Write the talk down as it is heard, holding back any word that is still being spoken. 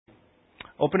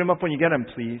Open them up when you get them,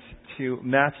 please, to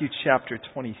Matthew chapter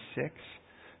 26.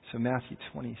 So Matthew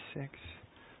 26.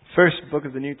 First book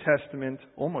of the New Testament.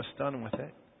 Almost done with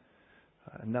it.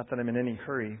 Not that I'm in any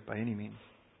hurry by any means.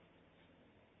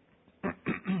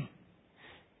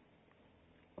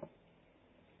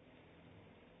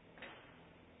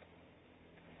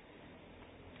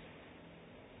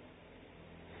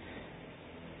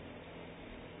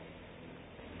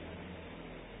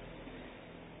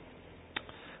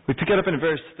 We pick it up in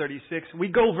verse 36. We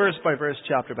go verse by verse,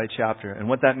 chapter by chapter. And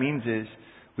what that means is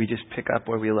we just pick up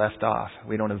where we left off.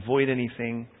 We don't avoid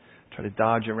anything, try to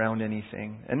dodge around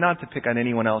anything. And not to pick on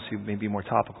anyone else who may be more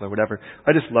topical or whatever.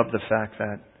 I just love the fact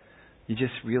that you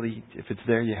just really, if it's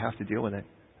there, you have to deal with it.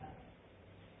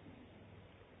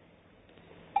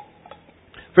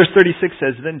 Verse 36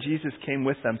 says, Then Jesus came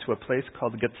with them to a place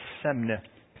called Gethsemane.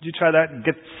 Could you try that?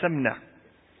 Gethsemane.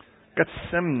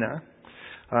 Gethsemane.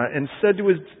 And said to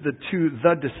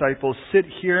the disciples, Sit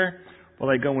here while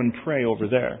I go and pray over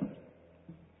there.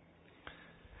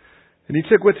 And he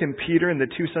took with him Peter and the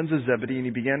two sons of Zebedee, and he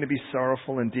began to be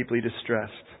sorrowful and deeply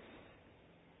distressed.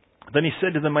 Then he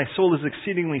said to them, My soul is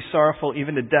exceedingly sorrowful,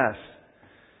 even to death.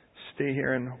 Stay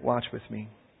here and watch with me.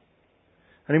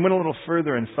 And he went a little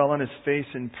further and fell on his face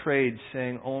and prayed,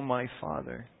 saying, O my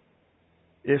Father,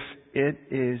 if it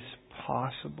is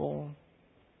possible,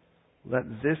 let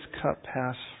this cup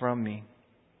pass from me.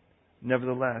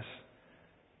 Nevertheless,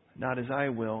 not as I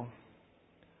will,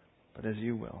 but as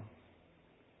you will.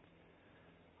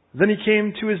 Then he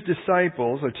came to his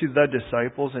disciples, or to the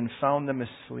disciples, and found them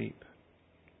asleep.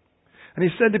 And he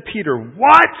said to Peter,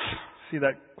 What? See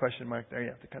that question mark there? You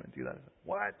have to kind of do that.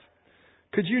 What?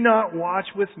 Could you not watch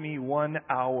with me 1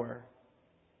 hour?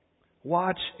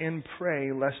 Watch and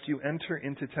pray, lest you enter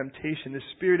into temptation. The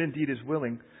spirit indeed is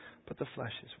willing, but the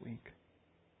flesh is weak.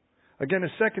 Again,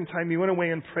 a second time he went away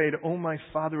and prayed, O my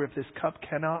Father, if this cup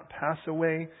cannot pass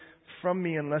away from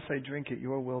me unless I drink it,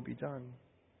 your will be done.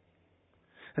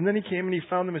 And then he came and he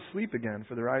found them asleep again,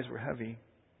 for their eyes were heavy.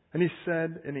 And he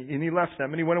said, and he left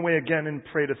them, and he went away again and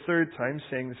prayed a third time,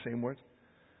 saying the same words.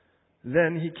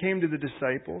 Then he came to the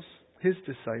disciples, his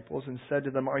disciples, and said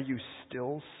to them, Are you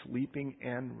still sleeping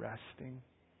and resting?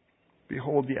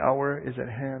 Behold, the hour is at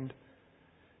hand,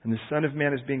 and the Son of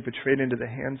Man is being betrayed into the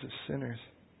hands of sinners.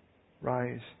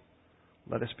 Rise,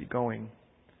 let us be going.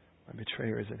 My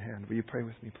betrayer is at hand. Will you pray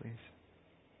with me, please?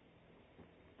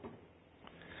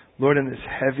 Lord, in this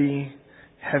heavy,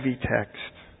 heavy text,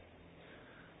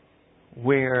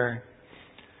 where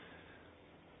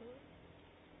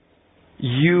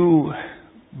you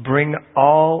bring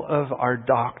all of our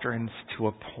doctrines to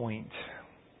a point,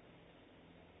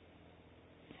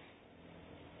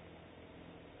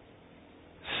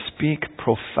 speak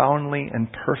profoundly and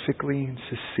perfectly and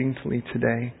succinctly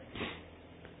today,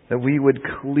 that we would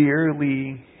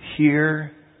clearly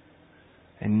hear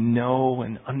and know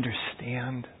and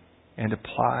understand and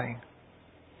apply.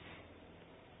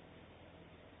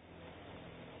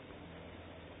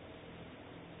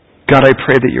 God, I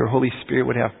pray that your Holy Spirit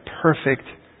would have perfect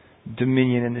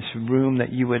dominion in this room,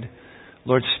 that you would,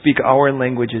 Lord, speak our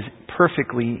languages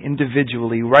perfectly,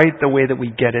 individually, right the way that we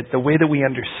get it, the way that we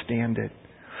understand it.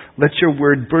 Let your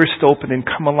word burst open and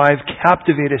come alive.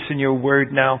 Captivate us in your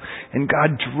word now. And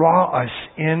God, draw us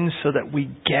in so that we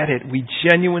get it. We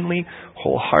genuinely,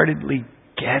 wholeheartedly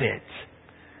get it.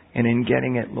 And in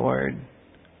getting it, Lord,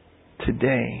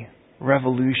 today,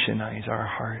 revolutionize our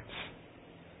hearts.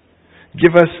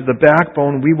 Give us the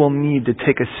backbone we will need to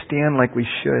take a stand like we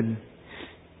should.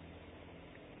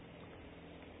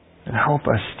 And help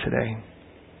us today.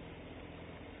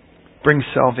 Bring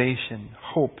salvation,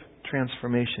 hope,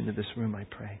 transformation to this room, I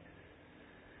pray.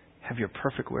 Have your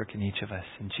perfect work in each of us.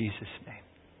 In Jesus' name.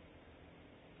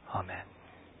 Amen.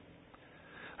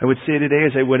 I would say today,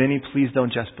 as I would any, please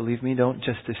don't just believe me. Don't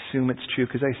just assume it's true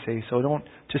because I say so. Don't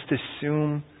just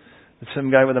assume that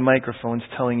some guy with a microphone is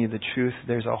telling you the truth.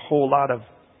 There's a whole lot of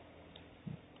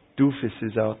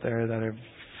doofuses out there that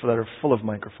are full of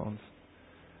microphones.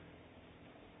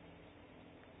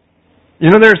 You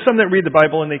know, there are some that read the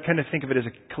Bible and they kind of think of it as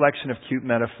a collection of cute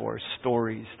metaphors,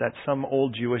 stories that some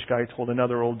old Jewish guy told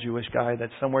another old Jewish guy, that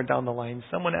somewhere down the line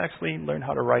someone actually learned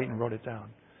how to write and wrote it down.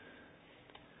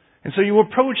 And so you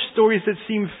approach stories that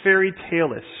seem fairy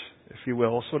tale-ish, if you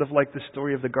will, sort of like the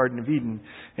story of the Garden of Eden.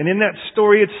 And in that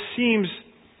story it seems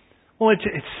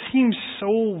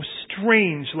so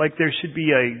strange, like there should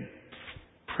be a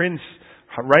prince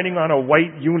riding on a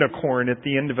white unicorn at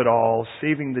the end of it all,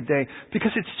 saving the day.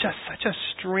 Because it's just such a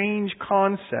strange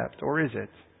concept, or is it?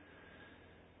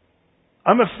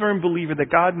 I'm a firm believer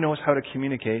that God knows how to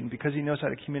communicate, and because He knows how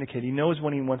to communicate, He knows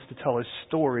when He wants to tell a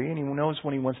story, and He knows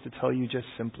when He wants to tell you just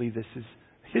simply, this is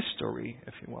His story,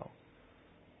 if you will.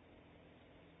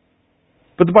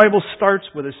 But the Bible starts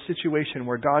with a situation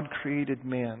where God created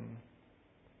man.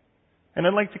 And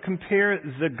I'd like to compare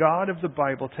the God of the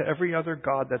Bible to every other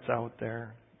God that's out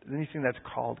there, anything that's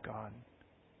called God.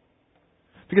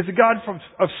 Because the God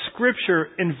of Scripture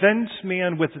invents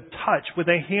man with a touch, with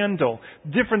a handle,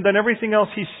 different than everything else.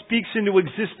 He speaks into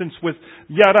existence with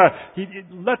yada.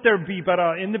 Let there be, but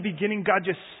in the beginning God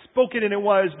just spoke it and it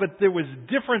was, but there was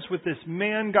difference with this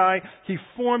man guy. He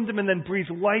formed him and then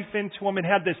breathed life into him and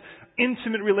had this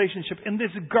intimate relationship in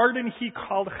this garden he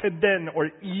called Eden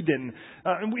or Eden.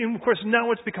 And of course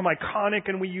now it's become iconic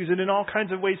and we use it in all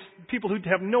kinds of ways. People who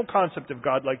have no concept of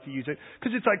God like to use it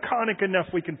because it's iconic enough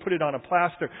we can put it on a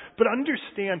plaster. But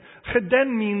understand,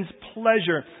 Eden means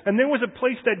pleasure. And there was a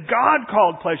place that God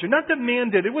called pleasure, not that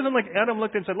man did. It wasn't like Adam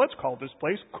looked and said, let's call this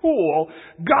place cool.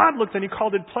 God looked and He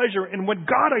called it pleasure. And what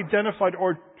God identified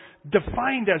or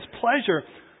defined as pleasure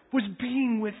was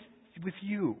being with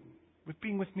you, with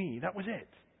being with me. That was it.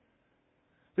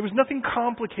 There was nothing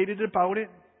complicated about it.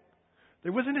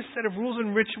 There wasn't a set of rules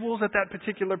and rituals at that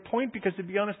particular point because, to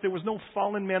be honest, there was no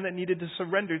fallen man that needed to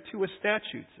surrender to a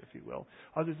statutes, if you will,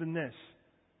 other than this.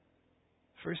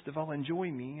 First of all, enjoy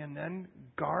me, and then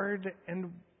guard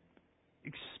and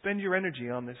expend your energy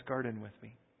on this garden with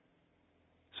me.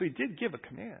 So He did give a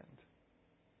command.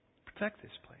 Protect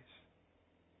this place.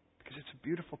 Because it's a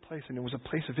beautiful place, and it was a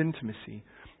place of intimacy,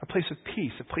 a place of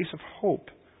peace, a place of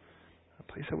hope, a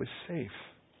place that was safe.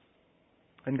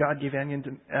 And God gave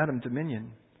Adam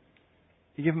dominion.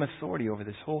 He gave him authority over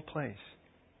this whole place.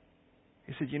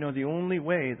 He said, the only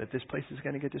way that this place is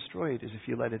going to get destroyed is if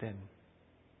you let it in.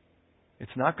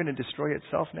 It's not going to destroy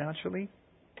itself naturally.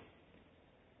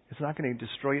 It's not going to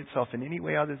destroy itself in any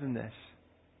way other than this,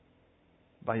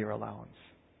 by your allowance.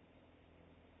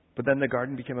 But then the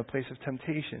garden became a place of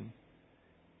temptation.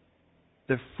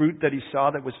 The fruit that he saw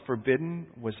that was forbidden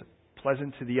was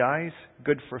pleasant to the eyes,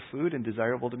 good for food, and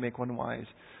desirable to make one wise.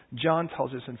 John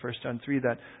tells us in 1 John 3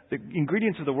 that the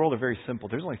ingredients of the world are very simple.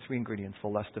 There's only 3 ingredients: the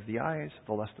lust of the eyes,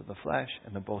 the lust of the flesh,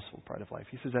 and the boastful pride of life.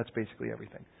 He says that's basically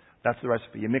everything. That's the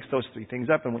recipe. You mix those 3 things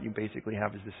up, and what you basically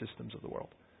have is the systems of the world.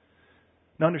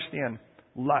 Now understand,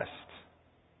 lust.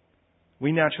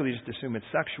 We naturally just assume it's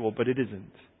sexual, but it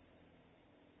isn't.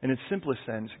 In its simplest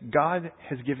sense, God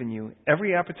has given you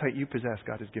every appetite you possess.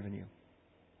 God has given you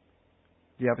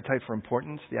the appetite for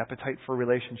importance, the appetite for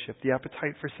relationship, the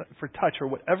appetite for touch, or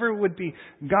whatever it would be.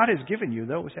 God has given you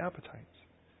those appetites.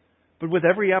 But with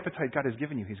every appetite God has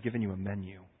given you, He's given you a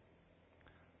menu.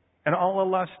 And all a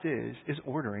lust is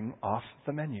ordering off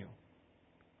the menu.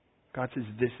 God says,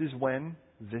 this is when,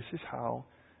 this is how.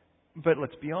 But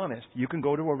let's be honest. You can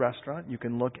go to a restaurant, you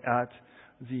can look at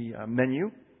the menu,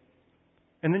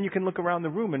 and then you can look around the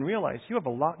room and realize you have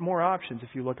a lot more options if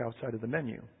you look outside of the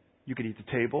menu. You could eat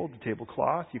the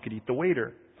tablecloth, you could eat the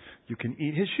waiter, you can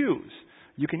eat his shoes,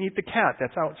 you can eat the cat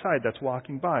that's outside that's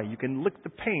walking by, you can lick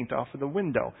the paint off of the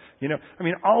window.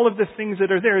 All of the things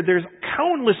that are there's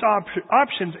countless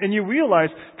options, and you realize,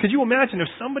 could you imagine if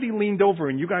somebody leaned over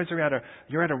and you're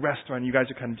at a restaurant, you guys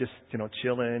are kind of just,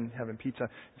 chilling, having pizza,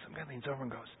 and some guy leans over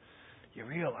and goes, you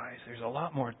realize there's a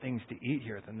lot more things to eat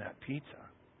here than that pizza.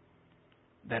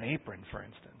 That apron, for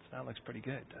instance, that looks pretty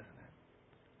good, doesn't it?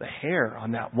 The hair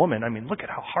on that woman, look at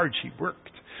how hard she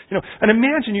worked. And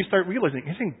imagine you start realizing,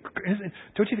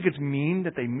 don't you think it's mean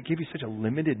that they give you such a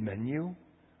limited menu?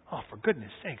 Oh, for goodness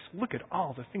sakes, look at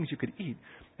all the things you could eat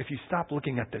if you stop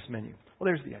looking at this menu. Well,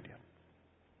 there's the idea.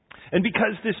 And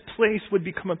because this place would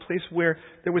become a place where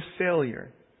there was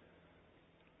failure,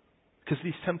 because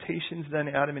these temptations then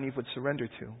Adam and Eve would surrender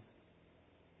to,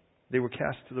 they were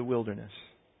cast to the wilderness.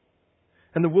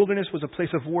 And the wilderness was a place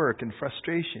of work and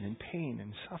frustration and pain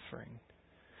and suffering.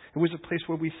 It was a place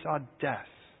where we saw death.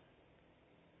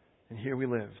 And here we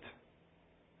lived,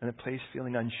 in a place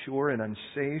feeling unsure and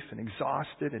unsafe and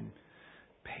exhausted and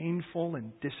painful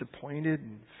and disappointed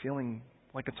and feeling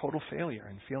like a total failure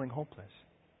and feeling hopeless.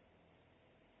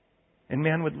 And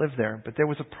man would live there, but there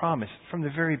was a promise from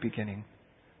the very beginning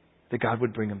that God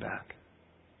would bring him back.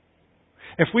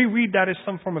 If we read that as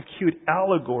some form of cute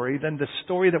allegory, then the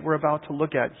story that we're about to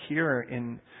look at here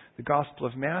in the Gospel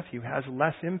of Matthew has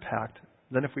less impact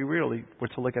than if we really were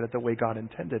to look at it the way God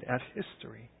intended, as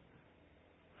history.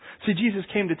 See, Jesus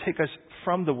came to take us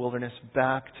from the wilderness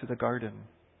back to the garden.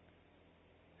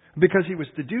 Because He was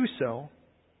to do so,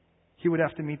 He would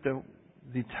have to meet the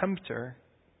tempter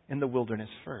in the wilderness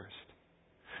first.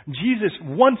 Jesus,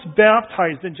 once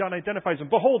baptized, and John identifies him,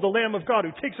 behold, the Lamb of God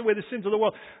who takes away the sins of the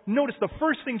world. Notice the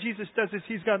first thing Jesus does is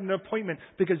he's got an appointment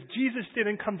because Jesus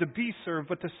didn't come to be served,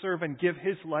 but to serve and give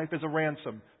his life as a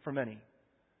ransom for many.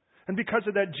 And because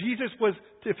of that, Jesus was,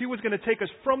 if he was going to take us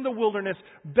from the wilderness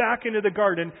back into the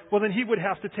garden, well then he would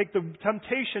have to take the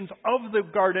temptations of the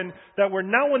garden that were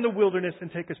now in the wilderness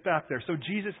and take us back there. So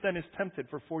Jesus then is tempted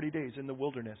for 40 days in the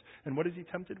wilderness. And what is he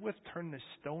tempted with? Turn this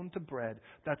stone to bread.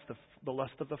 That's the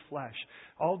lust of the flesh.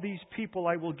 All these people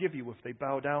I will give you if they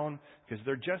bow down, because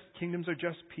kingdoms are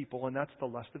just people, and that's the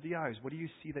lust of the eyes. What do you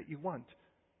see that you want?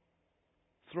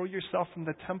 Throw yourself from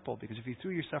the temple, because if you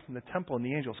threw yourself from the temple and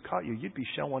the angels caught you, you'd be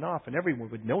showing off and everyone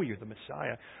would know you're the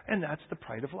Messiah. And that's the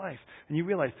pride of life. And you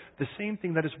realize the same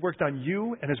thing that has worked on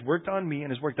you and has worked on me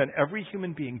and has worked on every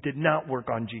human being did not work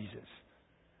on Jesus.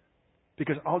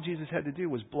 Because all Jesus had to do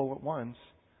was blow it once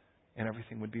and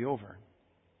everything would be over.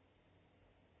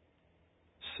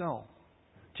 So,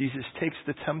 Jesus takes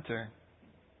the tempter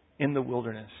in the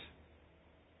wilderness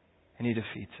and he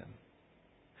defeats him.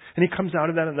 And he comes out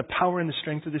of that in the power and the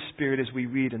strength of the Spirit as we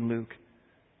read in Luke.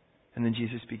 And then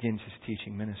Jesus begins his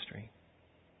teaching ministry.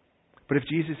 But if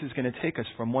Jesus is going to take us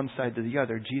from one side to the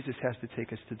other, Jesus has to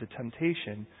take us to the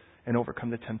temptation and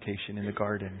overcome the temptation in the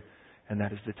garden. And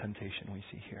that is the temptation we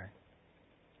see here.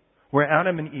 Where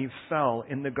Adam and Eve fell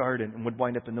in the garden and would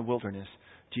wind up in the wilderness,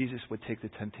 Jesus would take the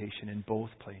temptation in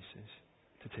both places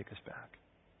to take us back.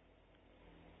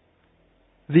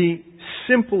 The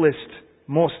simplest,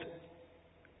 most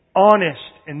honest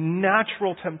and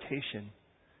natural temptation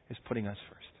is putting us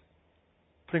first.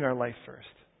 Putting our life first.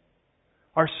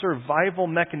 Our survival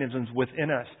mechanisms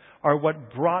within us are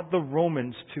what brought the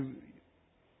Romans to,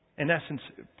 in essence,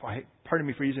 pardon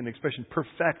me for using the expression,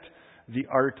 perfect the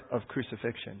art of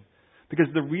crucifixion. Because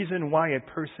the reason why a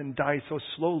person dies so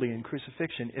slowly in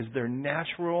crucifixion is their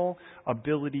natural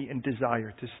ability and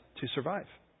desire to survive.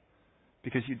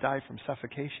 Because you die from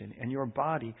suffocation. And your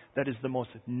body, that is the most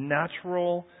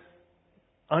natural,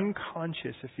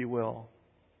 unconscious, if you will,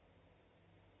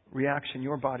 reaction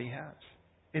your body has.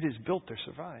 It is built to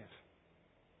survive.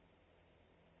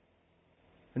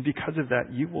 And because of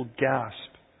that, you will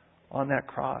gasp on that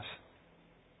cross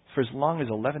for as long as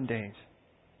 11 days.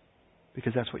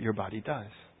 Because that's what your body does.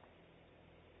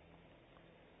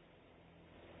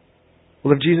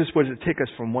 Well, if Jesus was to take us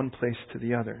from one place to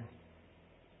the other,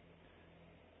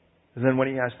 then what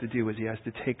he has to do is he has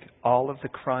to take all of the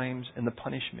crimes and the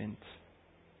punishments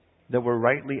that were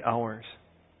rightly ours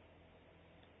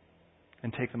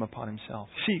and take them upon himself.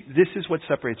 See, this is what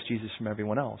separates Jesus from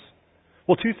everyone else.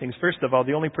 Well, two things. First of all,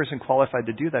 the only person qualified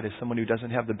to do that is someone who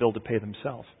doesn't have the bill to pay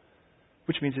themselves,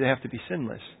 which means they have to be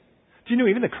sinless. Do you know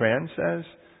even the Quran says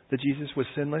that Jesus was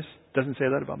sinless? Doesn't say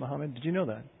that about Muhammad. Did you know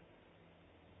that?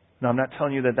 Now, I'm not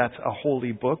telling you that that's a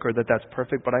holy book or that that's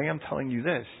perfect, but I am telling you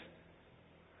this.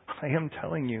 I am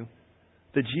telling you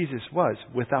that Jesus was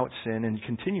without sin and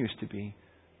continues to be,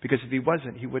 because if he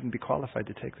wasn't, he wouldn't be qualified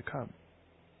to take the cup.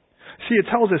 See, it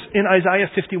tells us in Isaiah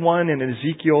 51 and in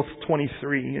Ezekiel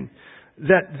 23 and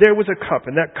that there was a cup,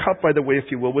 and that cup, by the way, if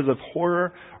you will, was of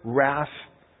horror, wrath,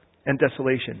 and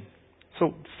desolation.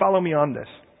 So follow me on this.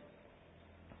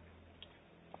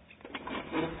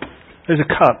 There's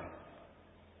a cup.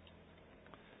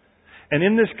 And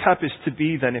in this cup is to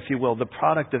be, then, if you will, the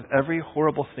product of every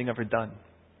horrible thing ever done.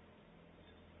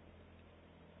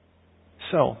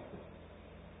 So,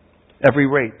 every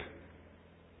rape,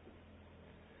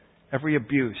 every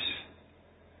abuse,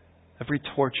 every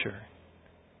torture,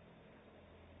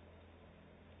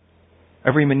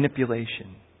 every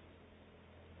manipulation,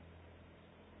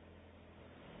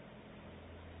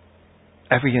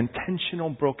 every intentional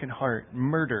broken heart,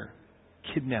 murder,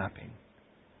 kidnapping,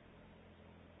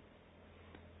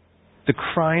 the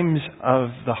crimes of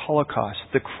the Holocaust,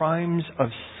 the crimes of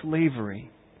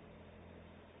slavery.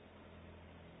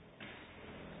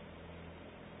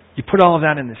 You put all of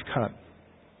that in this cup.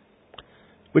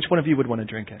 Which one of you would want to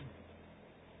drink it?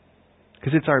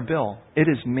 Because it's our bill. It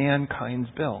is mankind's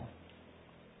bill.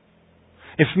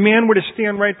 If man were to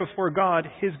stand right before God,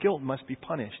 his guilt must be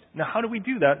punished. Now, how do we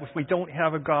do that if we don't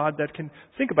have a God that can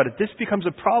think about it? This becomes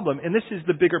a problem, and this is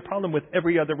the bigger problem with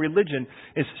every other religion,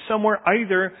 is somewhere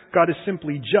either God is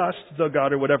simply just, the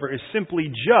God or whatever, is simply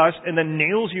just, and then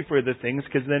nails you for the things,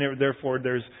 because then therefore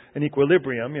there's an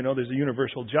equilibrium, there's a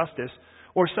universal justice,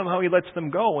 or somehow he lets them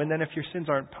go, and then if your sins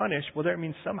aren't punished, well, that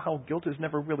means somehow guilt is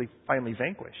never really finally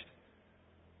vanquished.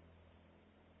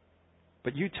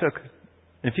 But you took...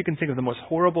 And if you can think of the most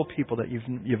horrible people that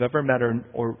you've ever met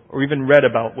or even read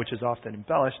about, which is often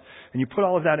embellished, and you put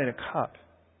all of that in a cup,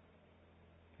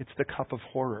 it's the cup of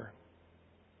horror.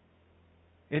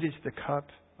 It is the cup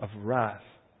of wrath,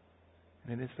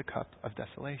 and it is the cup of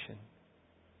desolation.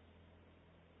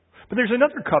 But there's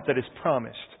another cup that is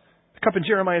promised. The cup in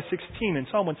Jeremiah 16 and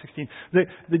Psalm 116.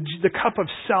 The cup of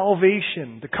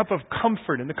salvation, the cup of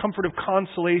comfort, and the comfort of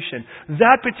consolation.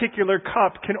 That particular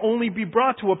cup can only be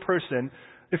brought to a person,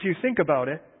 if you think about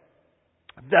it,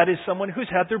 that is someone who's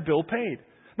had their bill paid.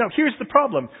 Now, here's the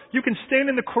problem. You can stand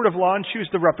in the court of law and choose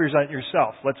to represent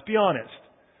yourself. Let's be honest.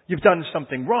 You've done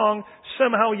something wrong.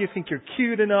 Somehow you think you're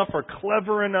cute enough or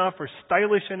clever enough or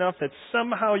stylish enough that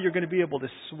somehow you're going to be able to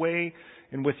sway,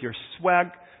 and with your swag,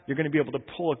 you're going to be able to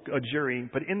pull a jury.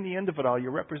 But in the end of it all,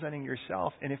 you're representing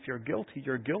yourself. And if you're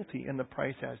guilty, and the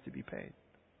price has to be paid.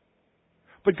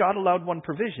 But God allowed one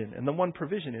provision. And the one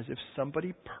provision is if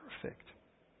somebody perfect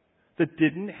that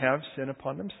didn't have sin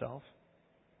upon themselves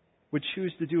would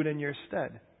choose to do it in your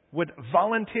stead, would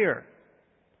volunteer,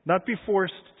 not be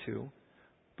forced to,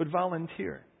 but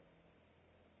volunteer,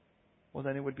 well,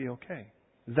 then it would be okay.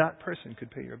 That person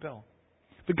could pay your bill.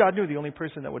 But God knew the only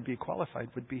person that would be qualified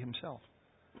would be himself.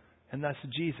 And that's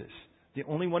Jesus, the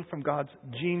only one from God's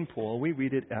gene pool. We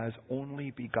read it as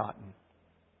only begotten.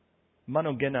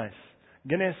 Monogenes.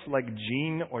 Genes like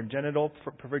gene or genital,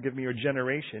 forgive me, or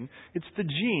generation. It's the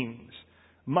genes.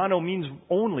 Mono means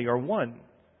only or one.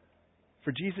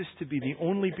 For Jesus to be the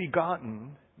only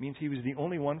begotten means he was the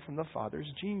only one from the Father's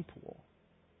gene pool.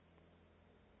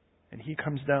 And he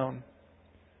comes down,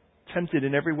 tempted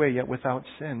in every way, yet without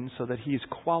sin, so that he's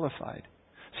qualified.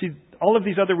 See, all of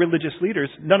these other religious leaders,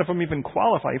 none of them even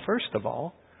qualify, first of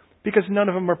all, because none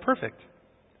of them are perfect.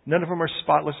 None of them are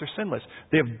spotless or sinless.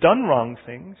 They have done wrong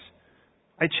things.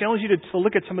 I challenge you to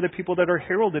look at some of the people that are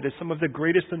heralded as some of the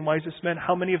greatest and wisest men.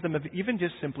 How many of them have even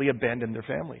just simply abandoned their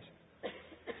families?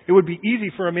 It would be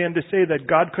easy for a man to say that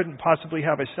God couldn't possibly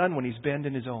have a son when he's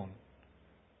abandoned his own.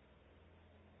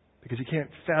 Because he can't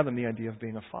fathom the idea of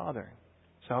being a father.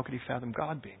 So how could he fathom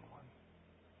God being one?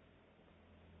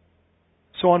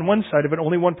 So on one side of it,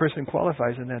 only one person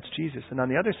qualifies, and that's Jesus. And on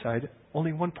the other side,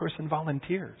 only one person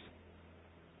volunteers.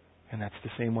 And that's the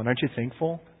same one. Aren't you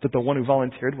thankful that the one who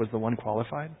volunteered was the one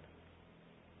qualified?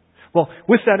 Well,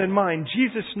 with that in mind,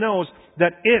 Jesus knows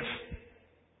that if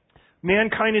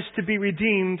mankind is to be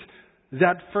redeemed,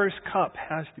 that first cup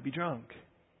has to be drunk.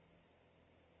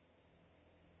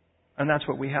 And that's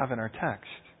what we have in our text.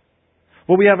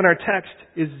 What we have in our text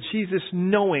is Jesus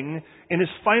knowing in his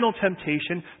final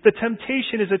temptation, the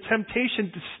temptation is a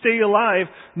temptation to stay alive,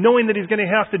 knowing that he's going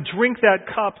to have to drink that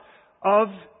cup of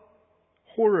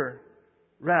horror,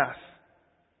 wrath,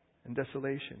 and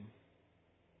desolation.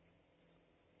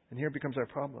 And here becomes our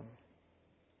problem.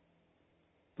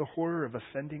 The horror of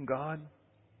offending God,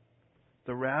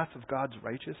 the wrath of God's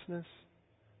righteousness,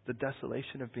 the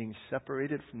desolation of being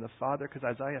separated from the Father, because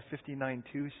Isaiah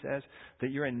 59:2 says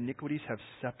that your iniquities have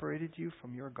separated you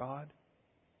from your God.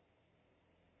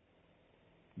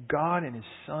 God and his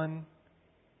Son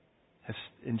have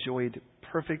enjoyed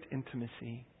perfect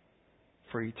intimacy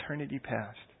for eternity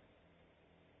past.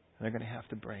 And they're going to have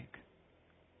to break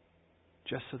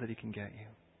just so that he can get you.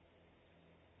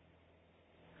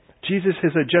 Jesus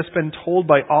has just been told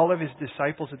by all of his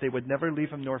disciples that they would never leave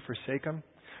him nor forsake him.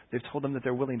 They've told him that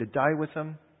they're willing to die with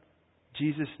him.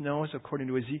 Jesus knows, according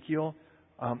to Ezekiel,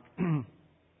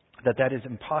 that is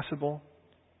impossible.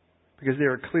 Because they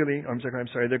are clearly,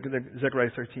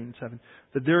 Zechariah 13:7,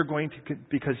 that they're going to,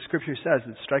 because Scripture says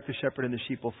that strike the shepherd and the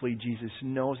sheep will flee. Jesus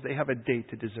knows they have a date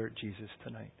to desert Jesus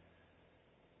tonight.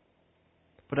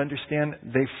 But understand,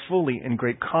 they fully, in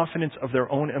great confidence of their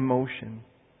own emotion,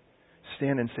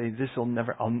 stand and say,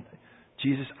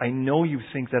 Jesus, I know you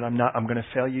think that I'm going to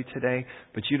fail you today,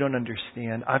 but you don't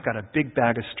understand. I've got a big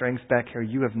bag of strength back here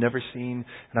you have never seen,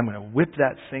 and I'm going to whip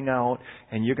that thing out,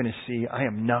 and you're going to see I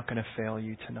am not going to fail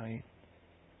you tonight.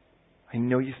 I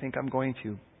know you think I'm going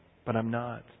to, but I'm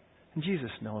not. And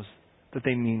Jesus knows that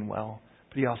they mean well,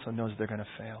 but he also knows they're going to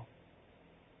fail.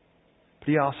 But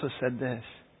he also said this,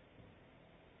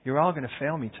 you're all going to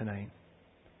fail me tonight,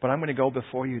 but I'm going to go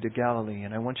before you to Galilee,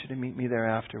 and I want you to meet me there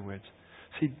afterwards.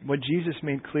 See, what Jesus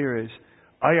made clear is,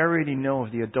 I already know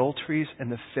of the adulteries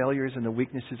and the failures and the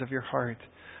weaknesses of your heart,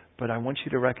 but I want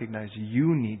you to recognize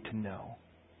you need to know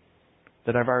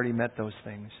that I've already met those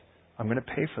things. I'm going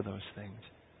to pay for those things.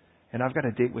 And I've got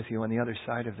a date with you on the other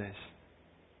side of this.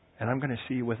 And I'm going to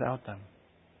see you without them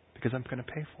because I'm going to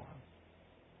pay for them.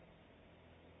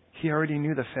 He already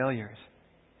knew the failures,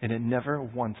 and it never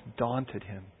once daunted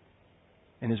him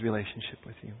in his relationship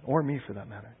with you, or me for that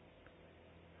matter.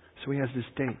 So he has this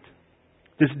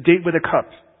date with a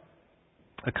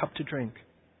cup to drink.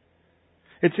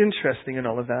 It's interesting in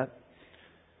all of that,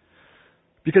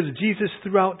 Because Jesus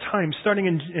throughout time, starting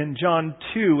in John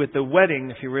 2 at the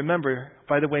wedding, if you remember,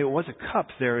 by the way, it was a cup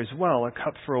there as well, a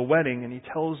cup for a wedding, and he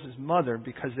tells his mother,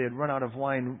 because they had run out of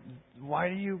wine, "Why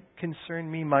do you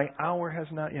concern me? My hour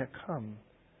has not yet come."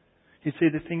 He'd say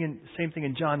the same thing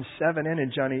in John 7 and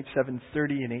in John 8,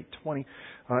 7:30 and 8:20.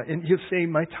 And he'll say,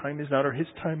 "My time is not," or "His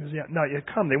time is not yet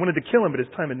come." They wanted to kill him, but his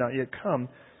time had not yet come.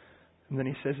 And then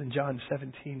he says in John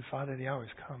 17, "Father, the hour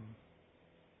has come."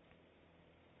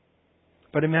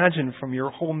 But imagine from your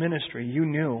whole ministry, you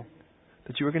knew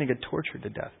that you were going to get tortured to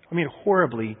death. I mean,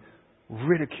 horribly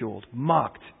ridiculed,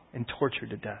 mocked, and tortured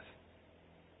to death.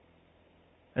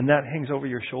 And that hangs over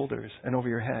your shoulders and over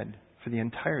your head for the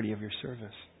entirety of your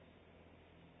service.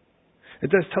 It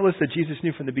does tell us that Jesus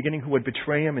knew from the beginning who would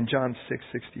betray him in John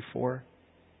 6:64.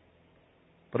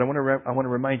 But I want to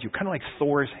remind you, kind of like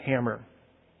Thor's hammer,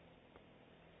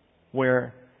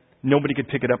 where nobody could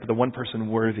pick it up but the one person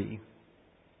worthy.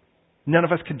 None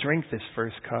of us could drink this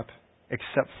first cup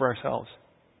except for ourselves,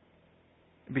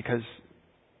 because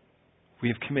we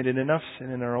have committed enough sin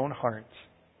in our own hearts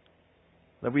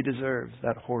that we deserve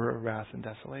that horror, wrath, and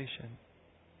desolation.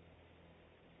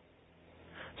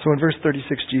 So in verse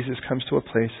 36, Jesus comes to a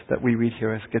place that we read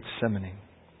here as Gethsemane.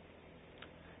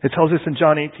 It tells us in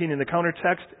John 18 in the counter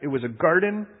text, it was a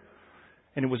garden,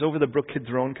 and it was over the brook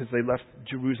Kidron because they left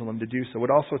Jerusalem to do so. It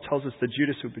also tells us that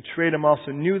Judas, who betrayed him,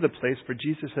 also knew the place, for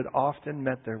Jesus had often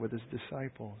met there with his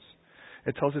disciples.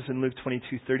 It tells us in Luke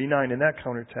 22:39 in that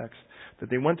counter text that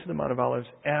they went to the Mount of Olives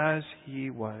as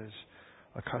he was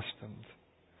accustomed.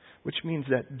 Which means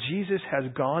that Jesus has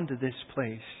gone to this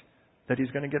place that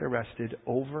he's going to get arrested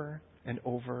over and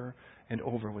over and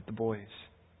over with the boys.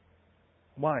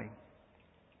 Why?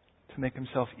 To make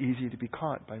himself easy to be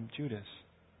caught by Judas.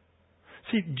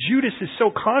 See, Judas is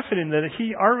so confident that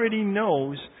he already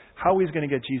knows how he's going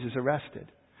to get Jesus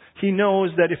arrested. He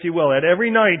knows that, if you will, at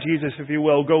every night, Jesus, if you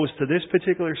will, goes to this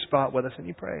particular spot with us and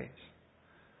he prays.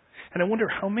 And I wonder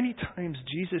how many times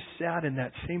Jesus sat in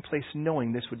that same place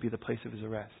knowing this would be the place of his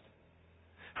arrest.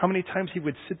 How many times he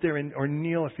would sit there or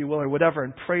kneel, if you will, or whatever,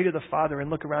 and pray to the Father and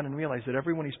look around and realize that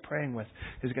everyone he's praying with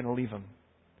is going to leave him.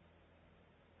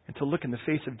 And to look in the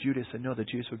face of Judas and know that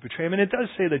Judas would betray him. And it does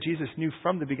say that Jesus knew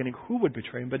from the beginning who would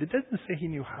betray him, but it doesn't say he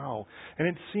knew how. And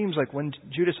it seems like when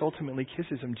Judas ultimately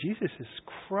kisses him, Jesus is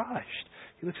crushed.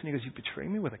 He looks and he goes, "You betray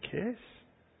me with a kiss?"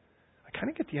 I kind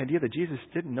of get the idea that Jesus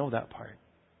didn't know that part.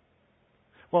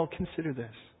 Well, consider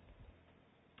this.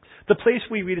 The place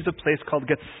we read is a place called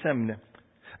Gethsemane.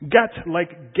 Get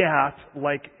like Gath,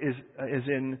 like is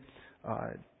in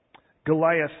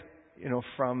Goliath,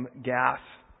 from Gath.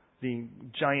 The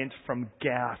giant from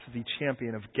Gath, the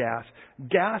champion of Gath.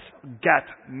 Gat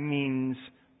means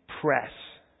press,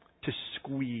 to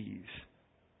squeeze.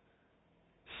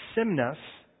 Simnas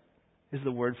is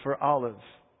the word for olive.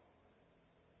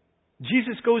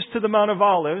 Jesus goes to the Mount of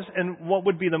Olives, and what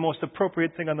would be the most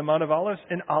appropriate thing on the Mount of Olives?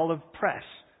 An olive press.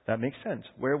 That makes sense,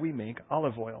 where we make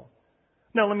olive oil.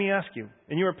 Now let me ask you,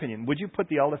 in your opinion, would you put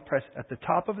the olive press at the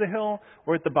top of the hill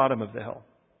or at the bottom of the hill?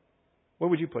 Where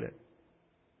would you put it?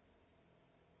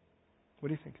 What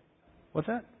do you think? What's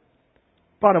that?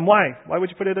 Bottom. Why? Why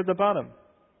would you put it at the bottom?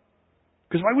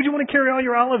 Because why would you want to carry all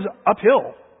your olives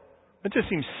uphill? That just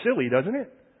seems silly, doesn't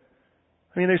it?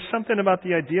 I mean, there's something about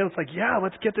the idea. It's like, yeah,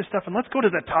 let's get this stuff and let's go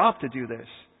to the top to do this.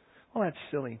 Well, that's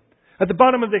silly. At the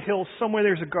bottom of the hill, somewhere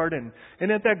there's a garden.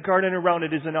 And at that garden around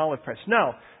it is an olive press.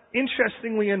 Now,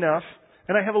 interestingly enough,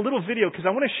 and I have a little video because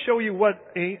I want to show you what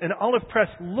an olive press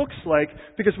looks like,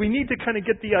 because we need to kind of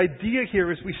get the idea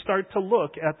here as we start to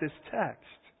look at this text.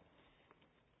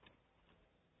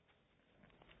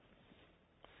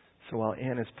 So while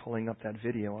Ann is pulling up that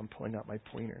video, I'm pulling out my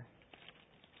pointer.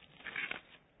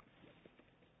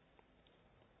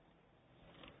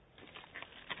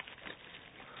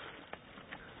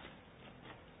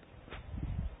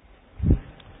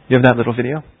 You have that little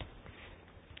video?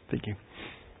 Thank you.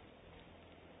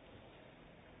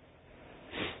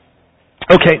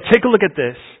 Okay, take a look at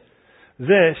this.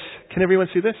 This, can everyone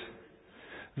see this?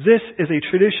 This is a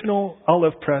traditional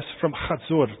olive press from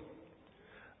Hazor.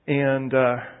 And,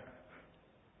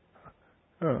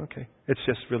 okay. It's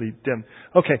just really dim.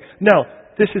 Okay, now,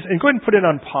 this is, and go ahead and put it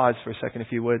on pause for a second if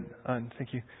you would.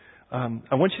 Thank you.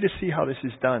 I want you to see how this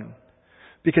is done.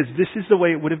 Because this is the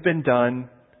way it would have been done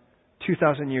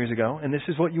 2,000 years ago. And this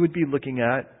is what you would be looking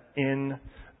at in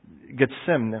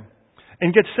Gethsemane.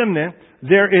 In Gethsemane,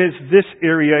 there is this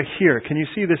area here. Can you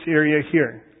see this area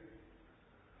here?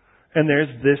 And there's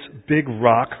this big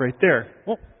rock right there.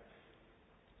 Oh,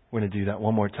 we're going to do that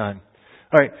one more time.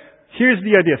 All right, here's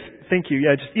the idea. Thank you.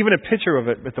 Yeah, just even a picture of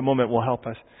it at the moment will help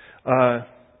us.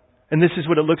 And this is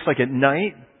what it looks like at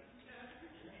night.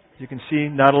 You can see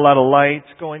not a lot of lights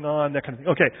going on, that kind of thing.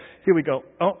 Okay, here we go.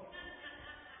 Oh.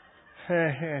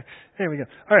 Here we go.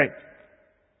 All right.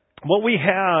 What we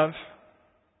have...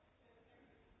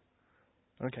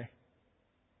 Okay.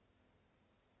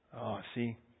 Oh,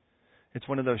 see? It's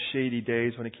one of those shady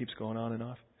days when it keeps going on and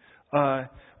off.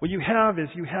 What you have is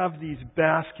you have these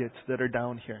baskets that are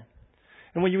down here.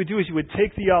 And what you would do is you would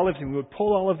take the olives and you would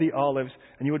pull all of the olives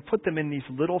and you would put them in these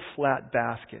little flat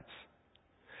baskets.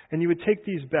 And you would take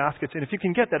these baskets, and if you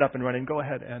can get that up and running, go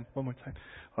ahead, Ann, one more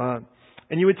time.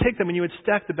 And you would take them and you would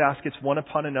stack the baskets one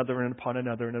upon another and upon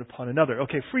another and upon another.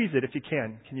 Okay, freeze it if you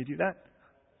can. Can you do that?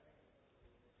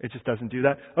 It just doesn't do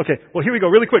that? Okay, well here we go,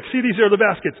 really quick. See, these are the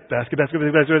baskets. Basket.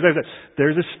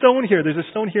 There's a stone here,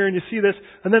 and you see this.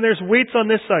 And then there's weights on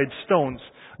this side, stones.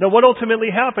 Now what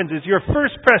ultimately happens is your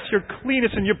first press, your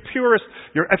cleanest and your purest,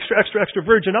 your extra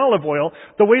virgin olive oil,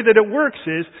 the way that it works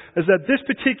is that this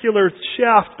particular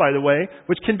shaft, by the way,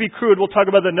 which can be crude, we'll talk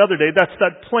about that another day, that's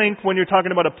that plank when you're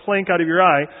talking about a plank out of your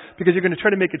eye, because you're going to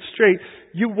try to make it straight.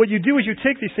 What you do is you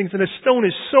take these things and a stone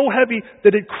is so heavy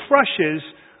that it crushes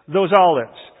those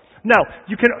olives. Now,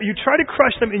 you try to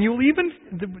crush them, and you'll even,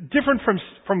 different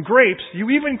from grapes, you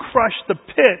even crush the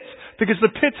pits, because the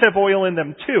pits have oil in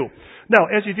them too. Now,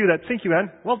 as you do that, thank you,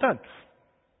 Ann. Well done.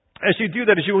 As you do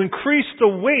that, as you increase the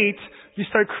weight, you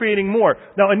start creating more.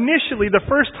 Now, initially, the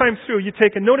first time through, you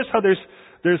take and notice how there's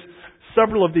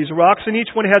several of these rocks, and each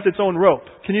one has its own rope.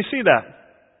 Can you see that?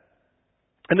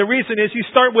 And the reason is you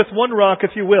start with one rock,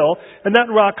 if you will, and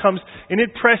that rock comes and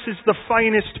it presses the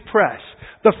finest press.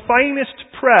 The finest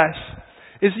press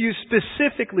is used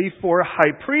specifically for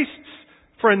high priests,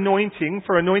 for anointing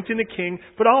the king,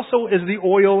 but also as the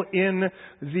oil in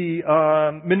the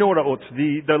menorahot,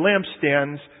 the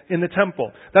lampstands in the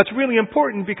temple. That's really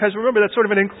important because remember that's sort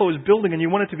of an enclosed building and you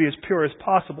want it to be as pure as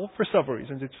possible for several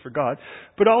reasons. It's for God.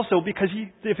 But also because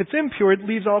if it's impure, it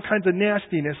leaves all kinds of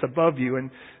nastiness above you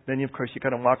and then of course you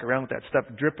kind of walk around with that stuff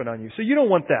dripping on you. So you don't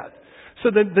want that.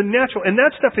 So the natural, and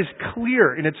that stuff is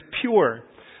clear and it's pure.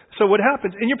 So what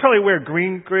happens, and you're probably aware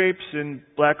green grapes and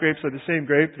black grapes are the same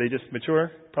grape, they just mature.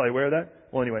 Probably aware of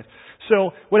that? Well, anyways.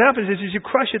 So what happens is you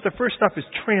crush it, the first stuff is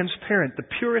transparent. The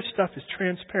purest stuff is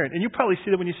transparent. And you probably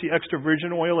see that when you see extra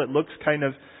virgin oil, it looks kind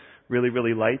of really,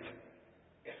 really light.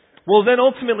 Well, then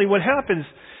ultimately what happens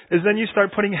is then you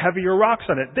start putting heavier rocks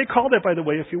on it. They call that, by the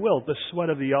way, if you will, the sweat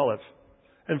of the olive.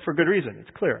 And for good reason,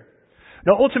 it's clear.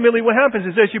 Now, ultimately, what happens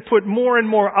is as you put more and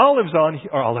more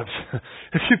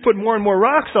if you put more and more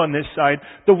rocks on this side,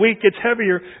 the weight gets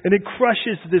heavier and it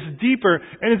crushes this deeper.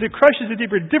 And as it crushes it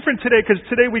deeper, different today, because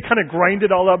today we kind of grind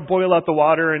it all up, boil out the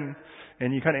water, and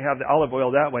you kind of have the olive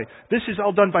oil that way. This is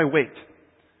all done by weight.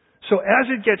 So as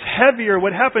it gets heavier,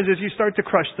 what happens is you start to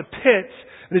crush the pits,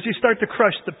 and as you start to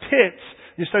crush the pits,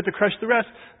 you start to crush the rest,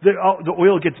 the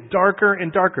oil gets darker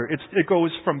and darker. It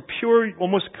goes from pure,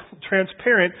 almost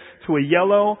transparent, to a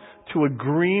yellow, to a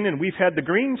green, and we've had the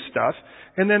green stuff.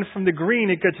 And then from the green,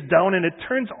 it gets down and it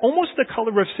turns almost the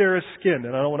color of Sarah's skin.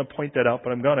 And I don't want to point that out,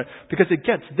 but I'm going to, because it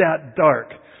gets that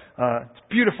dark. It's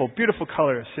beautiful, beautiful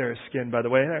color of Sarah's skin, by the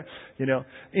way. You know,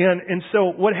 and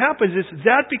so what happens is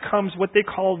that becomes what they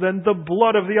call then the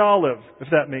blood of the olive, if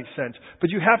that makes sense. But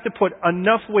you have to put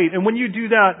enough weight, and when you do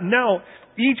that, now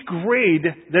each grade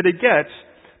that it gets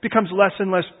becomes less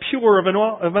and less pure of an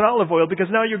olive oil because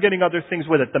now you're getting other things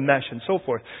with it, the mesh and so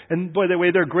forth. And by the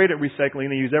way, they're great at recycling.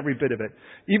 They use every bit of it.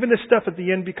 Even the stuff at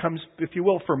the end becomes, if you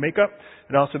will, for makeup.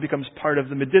 It also becomes part of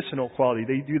the medicinal quality.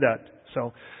 They do that.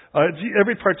 So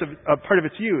every part of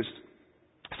it's used.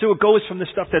 So it goes from the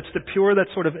stuff that's the pure,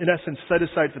 that's sort of in essence set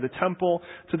aside for the temple,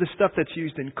 to the stuff that's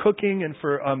used in cooking and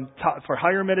for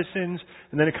higher medicines,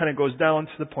 and then it kind of goes down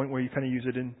to the point where you kind of use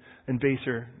it in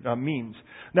baser means.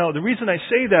 Now, the reason I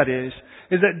say that is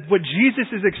that what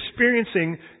Jesus is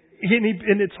experiencing,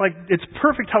 and it's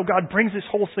perfect how God brings this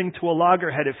whole thing to a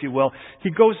loggerhead, if you will.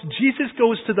 Jesus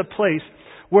goes to the place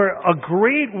where a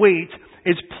great weight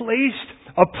is placed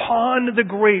upon the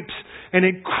grapes, and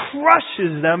it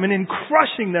crushes them, and in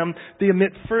crushing them, they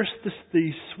emit first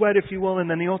the sweat, if you will, and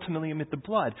then they ultimately emit the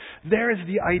blood. There is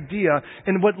the idea.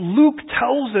 And what Luke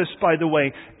tells us, by the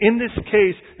way, in this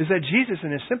case, is that Jesus,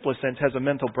 in his simplest sense, has a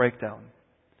mental breakdown.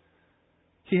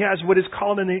 He has what is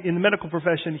called in the medical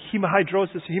profession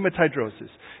hematidrosis.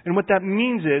 And what that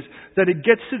means is that it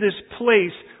gets to this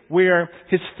place where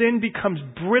his skin becomes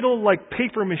brittle like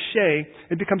paper mache.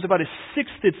 It becomes about a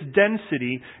sixth its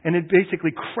density, and it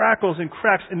basically crackles and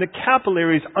cracks, and the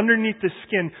capillaries underneath the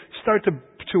skin start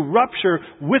to rupture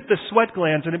with the sweat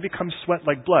glands, and it becomes sweat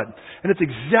like blood. And it's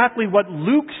exactly what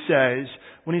Luke says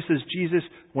when he says Jesus,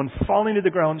 when falling to the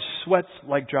ground, sweats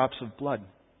like drops of blood.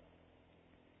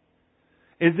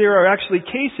 There are actually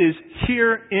cases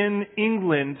here in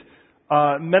England,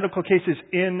 medical cases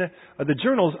in the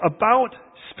journals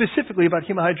specifically about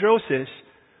hemohydrosis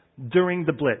during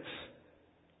the Blitz.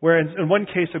 Where in one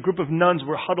case, a group of nuns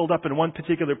were huddled up in one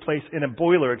particular place and a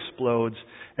boiler explodes,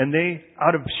 and they,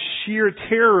 out of sheer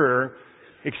terror,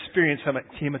 experience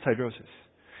hematidrosis.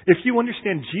 If you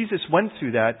understand Jesus went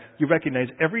through that, you recognize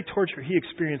every torture he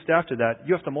experienced after that,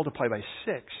 you have to multiply by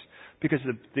 6, because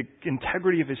the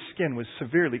integrity of his skin was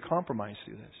severely compromised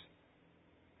through this.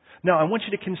 Now, I want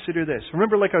you to consider this.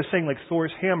 Remember, like I was saying, like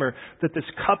Thor's hammer, that this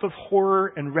cup of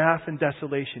horror and wrath and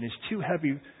desolation is too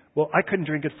heavy. Well, I couldn't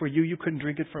drink it for you. You couldn't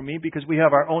drink it for me because we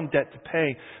have our own debt to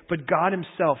pay. But God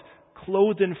himself,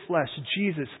 clothed in flesh,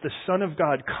 Jesus, the Son of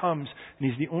God, comes, and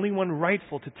he's the only one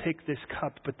rightful to take this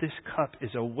cup. But this cup is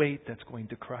a weight that's going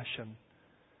to crush him.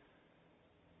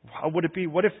 How would it be?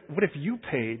 What if you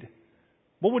paid?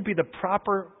 What would be the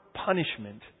proper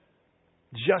punishment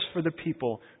just for the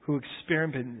people who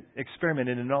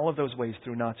experimented in all of those ways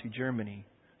through Nazi Germany,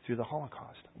 through the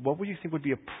Holocaust? What would you think would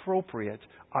be appropriate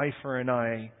eye for an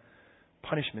eye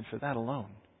punishment for that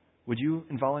alone? Would you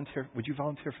volunteer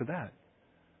for that?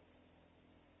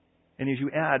 And as you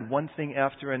add one thing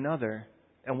after another,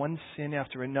 and one sin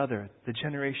after another, the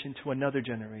generation to another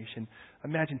generation,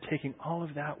 imagine taking all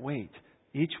of that weight,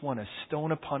 each one a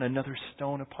stone upon another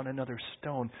stone upon another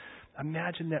stone.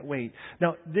 Imagine that weight.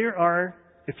 Now, there are,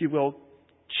 if you will,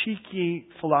 cheeky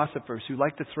philosophers who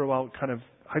like to throw out kind of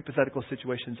hypothetical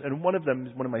situations. And one of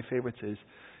them, one of my favorites, is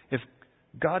if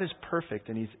God is perfect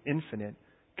and he's infinite,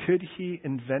 could he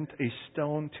invent a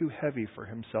stone too heavy for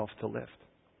himself to lift?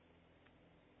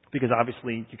 Because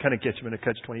obviously, you kind of get him in a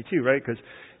catch-22, right? Because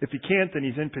if he can't, then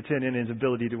he's impotent in his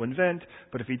ability to invent.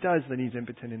 But if he does, then he's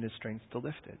impotent in his strength to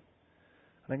lift it.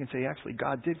 And I can say, actually,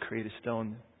 God did create a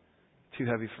stone too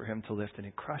heavy for him to lift, and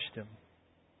it crushed him.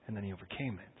 And then he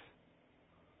overcame it.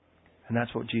 And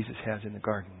that's what Jesus has in the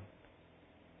garden.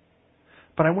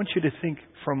 But I want you to think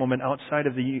for a moment outside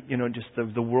of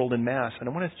the world en masse, and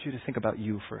I want you to think about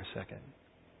you for a second.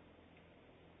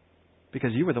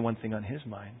 Because you were the one thing on his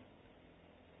mind.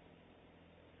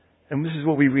 And this is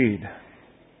what we read.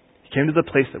 He came to the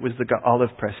place that was the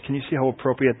olive press. Can you see how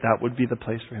appropriate that would be the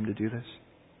place for him to do this?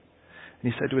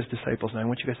 And he said to his disciples, and I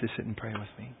want you guys to sit and pray with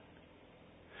me.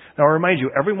 Now, I remind you,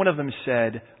 every one of them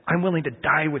said, I'm willing to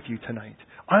die with you tonight.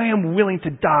 I am willing to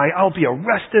die. I'll be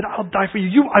arrested. I'll die for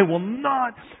you. I will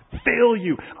not fail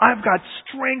you. I've got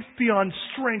strength beyond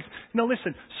strength. Now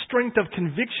listen, strength of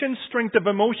conviction, strength of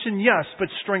emotion, yes, but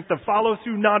strength of follow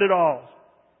through, not at all.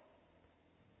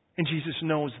 And Jesus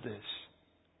knows this.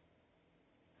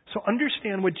 So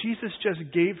understand what Jesus just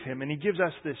gave him, and he gives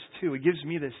us this too. He gives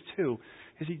me this too,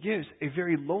 is he gives a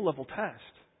very low-level test.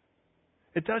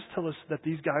 It does tell us that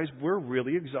these guys were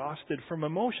really exhausted from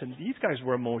emotion. These guys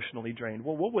were emotionally drained.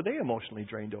 Well, what were they emotionally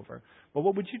drained over? Well,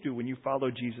 what would you do when you follow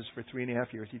Jesus for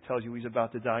 3.5 years? He tells you he's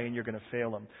about to die and you're going to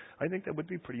fail him. I think that would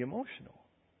be pretty emotional.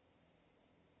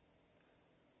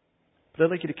 But I'd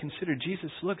like you to consider,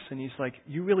 Jesus looks and he's like,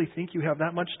 you really think you have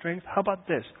that much strength? How about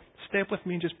this? Stay up with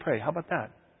me and just pray. How about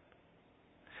that?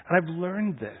 And I've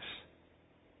learned this,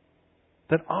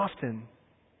 that often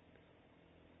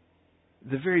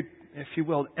the very, if you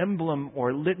will, emblem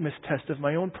or litmus test of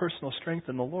my own personal strength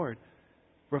in the Lord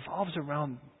revolves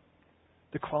around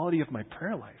the quality of my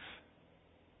prayer life.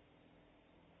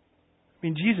 I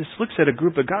mean, Jesus looks at a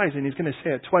group of guys and he's going to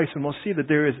say it twice, and we'll see that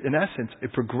there is, in essence, a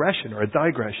progression or a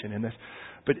digression in this.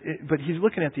 But he's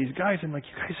looking at these guys and like,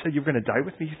 you guys said you were going to die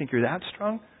with me? You think you're that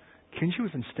strong? Can't you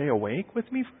even stay awake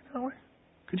with me for an hour?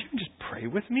 Could you even just pray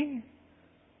with me?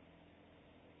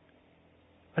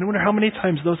 I wonder how many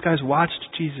times those guys watched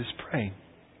Jesus pray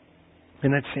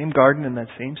in that same garden, in that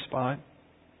same spot,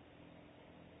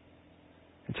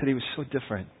 and said he was so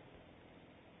different.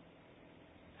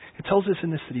 It tells us in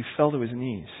this that he fell to his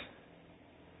knees.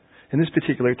 In this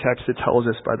particular text, it tells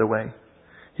us, by the way,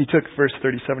 he took, verse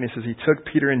 37, he says, he took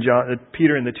Peter and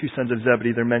the two sons of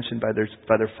Zebedee. They're mentioned by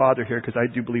their father here, because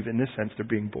I do believe in this sense they're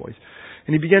being boys.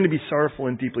 And he began to be sorrowful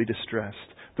and deeply distressed.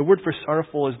 The word for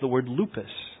sorrowful is the word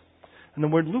lupus. And the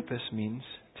word lupus means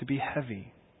to be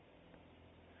heavy.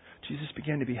 Jesus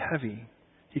began to be heavy.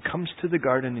 He comes to the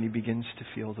garden and he begins to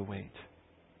feel the weight.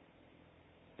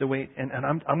 The weight, and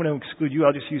I'm going to exclude you.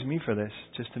 I'll just use me for this,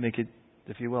 just to make it,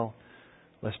 if you will,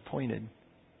 less pointed,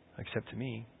 except to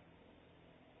me.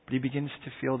 But he begins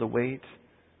to feel the weight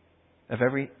of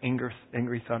every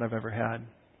angry thought I've ever had,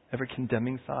 every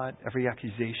condemning thought, every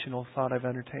accusational thought I've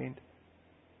entertained.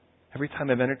 Every time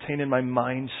I've entertained in my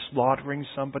mind slaughtering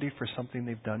somebody for something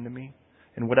they've done to me.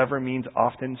 and whatever means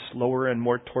often slower and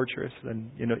more torturous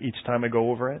than, each time I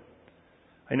go over it.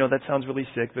 I know that sounds really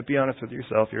sick, but be honest with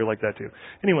yourself, you're like that too.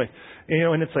 Anyway,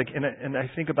 and it's like, and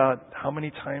I think about how many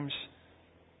times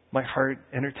my heart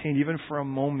entertained, even for a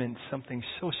moment, something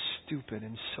so stupid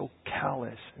and so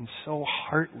callous and so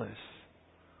heartless.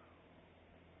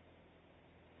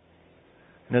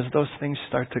 And as those things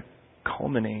start to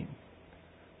culminate,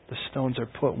 the stones are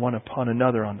put one upon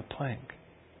another on the plank.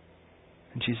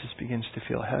 And Jesus begins to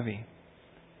feel heavy.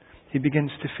 He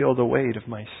begins to feel the weight of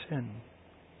my sin.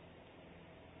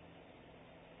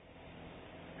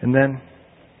 And then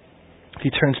he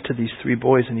turns to these three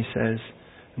boys and he says,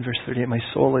 in verse 38, my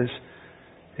soul is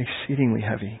exceedingly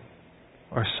heavy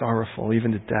or sorrowful,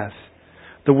 even to death.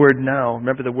 The word now,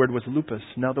 remember the word was lupus.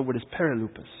 Now the word is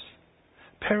perilupus.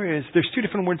 There's two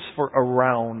different words for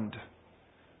around.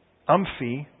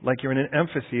 Amphi, like you're in an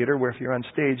amphitheater where if you're on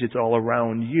stage, it's all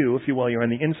around you. If you will, you're on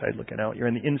the inside looking out. You're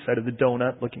on the inside of the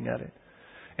donut looking at it.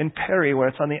 And peri, where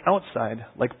it's on the outside,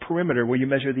 like perimeter, where you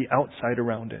measure the outside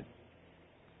around it.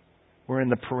 We're in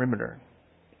the perimeter.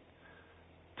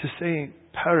 To say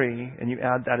peri, and you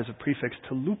add that as a prefix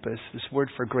to lupus, this word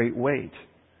for great weight,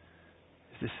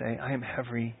 is to say, I am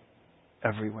heavy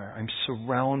everywhere. I'm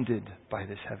surrounded by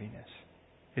this heaviness.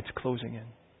 It's closing in.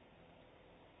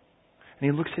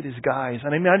 And he looks at his guys,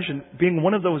 and I imagine being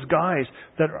one of those guys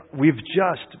that we've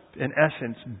just, in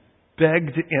essence,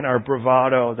 begged in our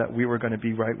bravado that we were going to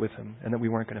be right with him and that we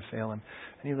weren't going to fail him.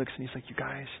 And he looks and he's like, you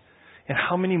guys, in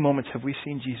how many moments have we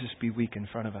seen Jesus be weak in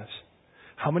front of us?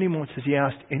 How many moments has he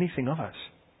asked anything of us?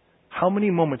 How many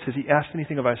moments has he asked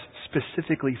anything of us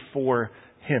specifically for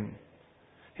him?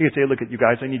 He could say, look at you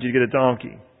guys, I need you to get a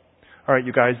donkey. All right,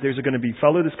 you guys, there's going to be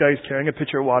fellow, this guy's carrying a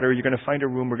pitcher of water. You're going to find a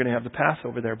room. We're going to have the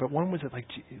Passover there. But when was it like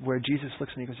where Jesus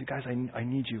looks and he goes, you guys, I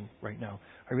need you right now.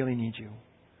 I really need you.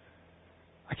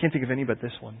 I can't think of any but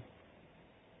this one.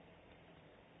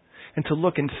 And to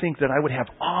look and think that I would have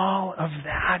all of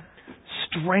that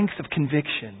strength of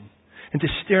conviction and to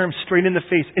stare him straight in the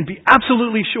face and be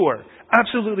absolutely sure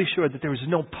that there was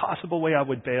no possible way I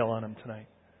would bail on him tonight.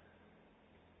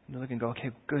 And to look and go, okay,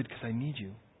 good, because I need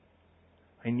you.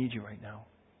 I need you right now.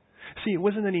 See, it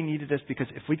wasn't that he needed us because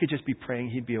if we could just be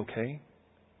praying, he'd be okay.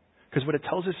 Because what it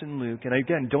tells us in Luke, and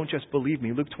again, don't just believe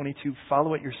me, Luke 22,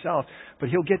 follow it yourself. But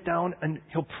he'll get down and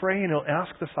he'll pray and he'll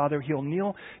ask the Father, he'll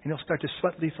kneel and he'll start to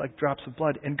sweat these like drops of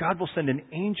blood. And God will send an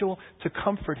angel to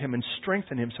comfort him and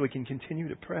strengthen him so he can continue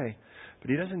to pray.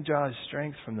 But he doesn't draw his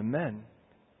strength from the men.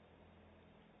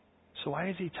 So why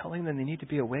is he telling them they need to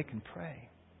be awake and pray?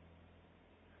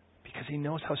 Because he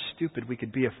knows how stupid we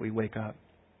could be if we wake up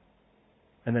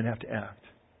and then have to act.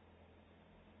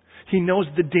 He knows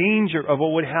the danger of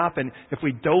what would happen if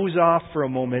we doze off for a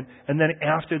moment and then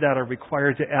after that are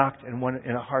required to act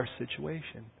in a harsh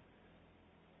situation.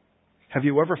 Have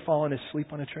you ever fallen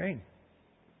asleep on a train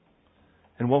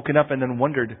and woken up and then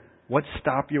wondered what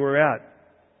stop you were at?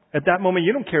 At that moment,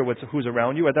 you don't care who's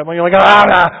around you. At that moment, you're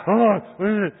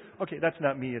like, okay, that's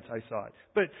not me. I saw it.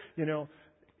 But,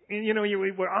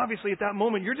 obviously at that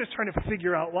moment, you're just trying to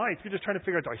figure out life. You're just trying to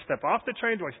figure out, do I step off the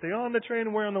train? Do I stay on the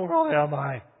train? Where in the world am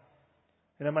I?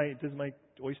 And does my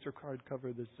Oyster card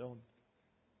cover this zone?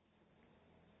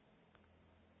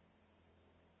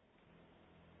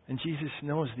 And Jesus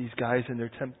knows these guys and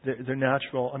their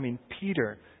natural,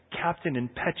 Peter, Captain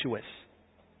Impetuous,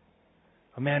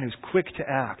 a man who's quick to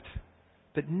act,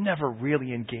 but never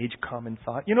really engage common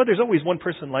thought. There's always one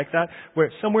person like that,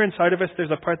 where somewhere inside of us there's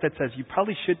a part that says, you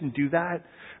probably shouldn't do that.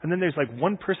 And then there's like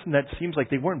one person that seems like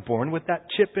they weren't born with that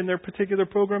chip in their particular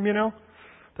program,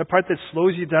 The part that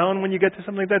slows you down when you get to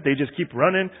something like that, they just keep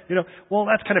running, Well,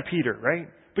 that's kind of Peter, right?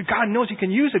 But God knows He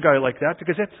can use a guy like that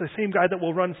because that's the same guy that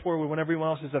will run forward when everyone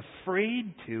else is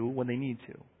afraid to when they need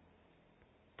to.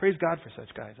 Praise God for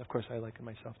such guys. Of course, I liken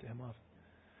myself to him often.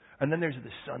 And then there's the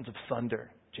sons of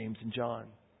thunder, James and John.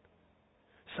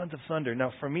 Sons of thunder.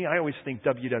 Now, for me, I always think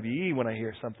WWE when I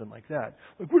hear something like that.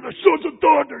 Like, we're the sons of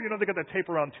thunder! They got that tape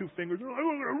around 2 fingers. I'm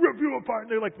going to rip you apart.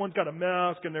 And they're like, one's got a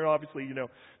mask, and they're obviously,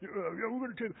 we're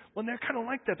going to take... Well, they're kind of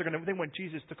like that. They want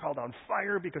Jesus to call down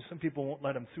fire because some people won't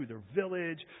let him through their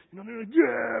village. They're like,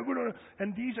 yeah, we're going to...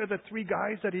 And these are the 3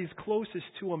 guys that he's closest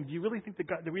to him. Do you really think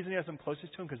the reason he has them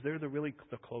closest to him? Because they're the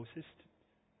closest?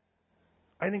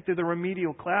 I think they're the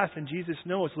remedial class, and Jesus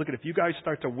knows, look, if you guys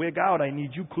start to wig out, I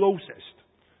need you closest.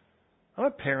 I'm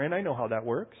a parent. I know how that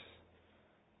works.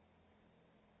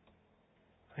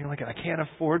 I can't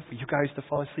afford for you guys to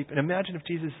fall asleep. And imagine if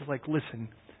Jesus is like, listen,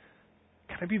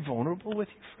 can I be vulnerable with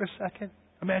you for a second?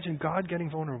 Imagine God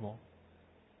getting vulnerable.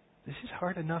 This is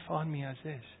hard enough on me as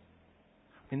is.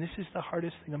 This is the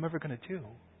hardest thing I'm ever going to do.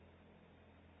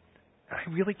 I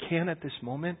really can at this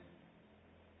moment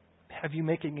have you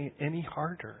making it any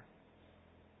harder.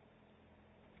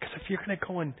 Because if you're going to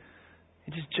go and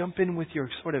just jump in with your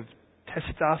sort of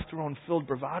testosterone-filled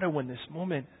bravado in this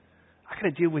moment, I got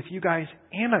to deal with you guys,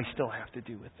 and I still have to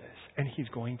deal with this. And He's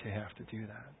going to have to do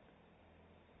that.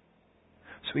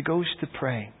 So He goes to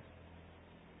pray.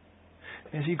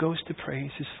 As He goes to pray, He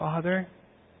says, Father,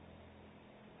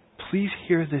 please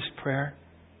hear this prayer.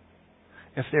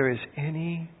 If there is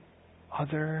any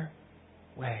other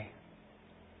way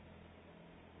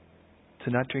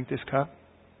to not drink this cup.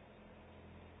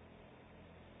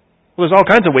 Well, there's all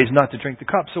kinds of ways not to drink the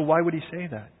cup, so why would He say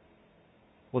that?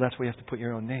 Well, that's why you have to put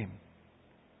your own name.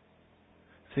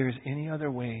 If there is any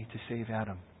other way to save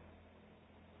Adam,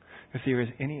 if there is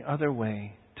any other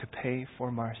way to pay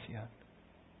for Marcia,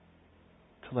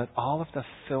 to let all of the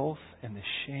filth and the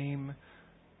shame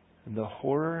and the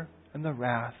horror and the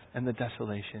wrath and the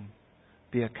desolation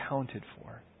be accounted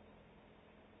for,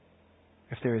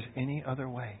 if there is any other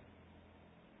way,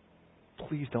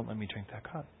 please don't let me drink that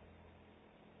cup.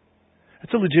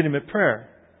 It's a legitimate prayer.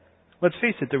 Let's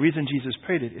face it, the reason Jesus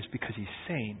prayed it is because He's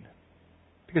sane.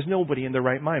 Because nobody in their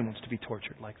right mind wants to be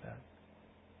tortured like that.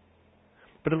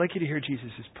 But I'd like you to hear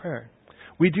Jesus' prayer.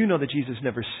 We do know that Jesus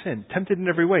never sinned, tempted in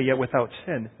every way, yet without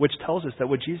sin, which tells us that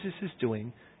what Jesus is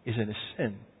doing is in a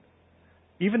sin.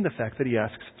 Even the fact that He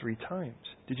asks 3 times.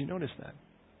 Did you notice that?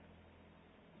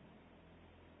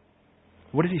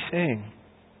 What is He saying?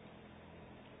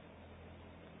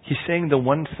 He's saying the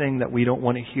one thing that we don't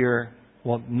want to hear.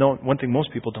 Well, no, one thing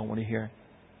most people don't want to hear.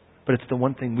 But it's the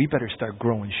one thing we better start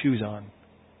growing shoes on.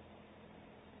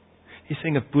 He's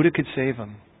saying if Buddha could save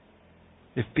him,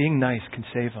 if being nice can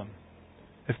save him,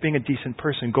 if being a decent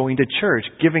person, going to church,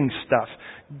 giving stuff,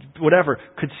 whatever,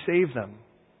 could save them.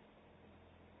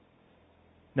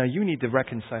 Now you need to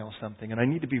reconcile something, and I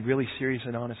need to be really serious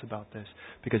and honest about this,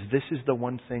 because this is the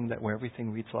one thing that where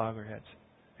everything reads loggerheads.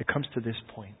 It comes to this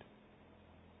point.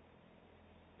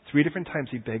 3 different times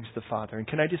He begs the Father. And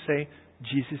can I just say,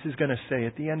 Jesus is going to say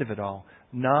at the end of it all,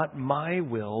 not my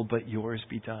will, but yours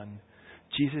be done.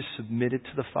 Jesus submitted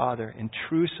to the Father, and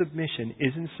true submission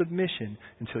isn't submission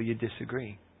until you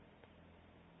disagree.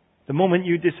 The moment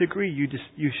you disagree,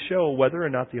 you show whether or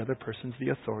not the other person's the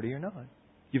authority or not.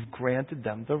 You've granted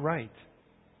them the right.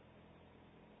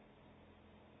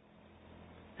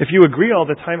 If you agree all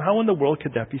the time, how in the world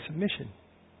could that be submission?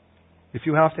 If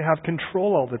you have to have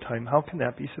control all the time, how can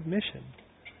that be submission?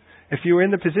 If you're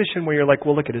in the position where you're like,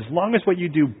 well, look at, as long as what you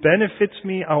do benefits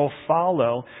me, I will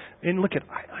follow. And look at,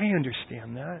 I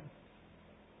understand that.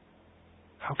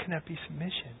 How can that be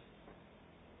submission?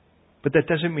 But that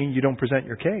doesn't mean you don't present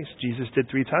your case. Jesus did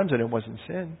 3 times and it wasn't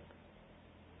sin.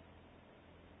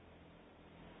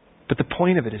 But the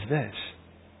point of it is this.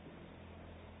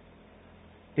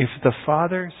 If the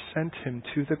Father sent Him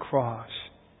to the cross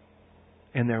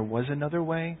and there was another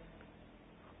way,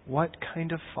 what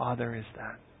kind of Father is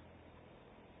that?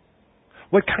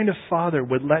 What kind of Father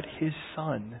would let His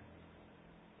Son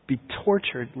be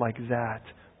tortured like that,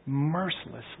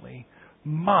 mercilessly,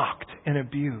 mocked and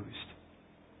abused,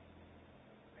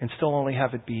 and still only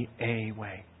have it be a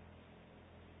way?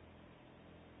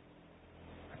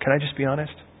 Can I just be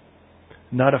honest?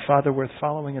 Not a Father worth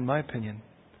following, in my opinion.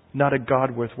 Not a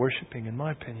God worth worshiping, in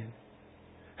my opinion.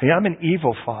 Hey, I'm an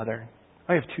evil father.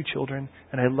 I have 2 children,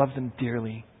 and I love them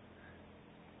dearly.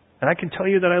 And I can tell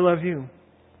you that I love you,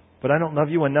 but I don't love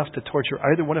you enough to torture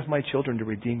either one of my children to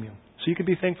redeem you. So you can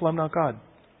be thankful I'm not God.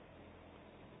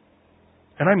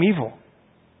 And I'm evil.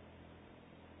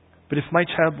 But if my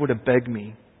child were to beg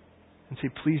me and say,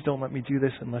 please don't let me do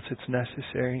this unless it's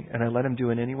necessary, and I let him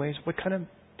do it anyways, what kind of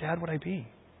dad would I be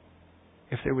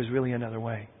if there was really another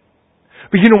way?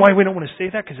 But you know why we don't want to say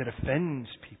that? Because it offends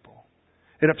people.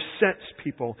 It upsets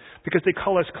people because they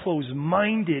call us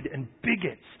closed-minded and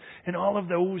bigots and all of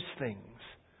those things.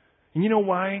 And you know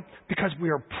why? Because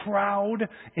we are proud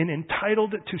and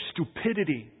entitled to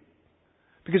stupidity.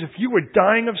 Because if you were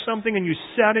dying of something and you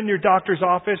sat in your doctor's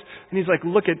office and he's like,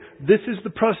 look, this is the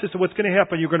process of what's going to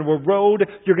happen. You're going to erode,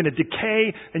 you're going to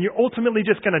decay, and you're ultimately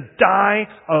just going to die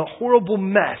a horrible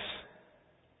mess.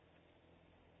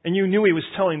 And you knew he was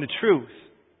telling the truth.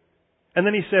 And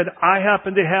then he said, I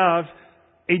happen to have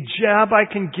a jab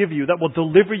I can give you that will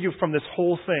deliver you from this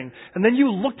whole thing. And then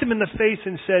you looked him in the face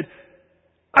and said,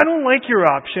 I don't like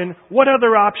your option. What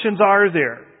other options are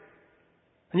there?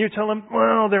 And you tell him,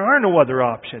 well, there are no other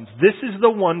options. This is the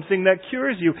one thing that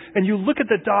cures you. And you look at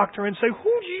the doctor and say,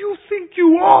 who do you think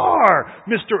you are,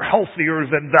 Mr. Healthier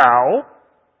Than Thou?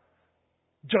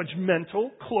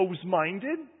 Judgmental,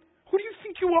 closed-minded. Who do you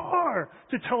think you are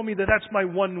to tell me that that's my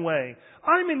one way?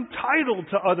 I'm entitled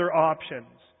to other options.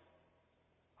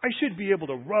 I should be able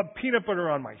to rub peanut butter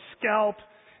on my scalp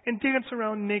and dance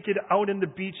around naked out in the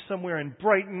beach somewhere in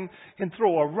Brighton and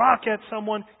throw a rock at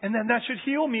someone, and then that should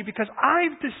heal me because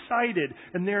I've decided.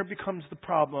 And there becomes the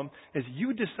problem, as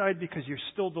you decide because you're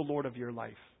still the Lord of your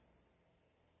life.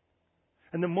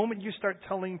 And the moment you start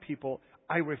telling people,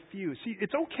 I refuse. See,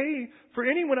 it's okay for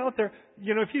anyone out there,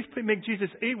 if you make Jesus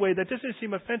a way, that doesn't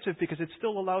seem offensive because it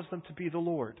still allows them to be the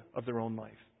Lord of their own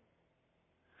life.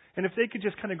 And if they could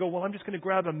just kind of go, well, I'm just going to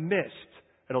grab a mist,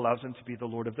 it allows them to be the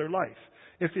Lord of their life.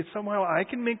 If it's somehow I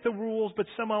can make the rules, but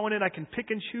somehow in it I can pick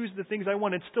and choose the things I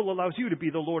want, it still allows you to be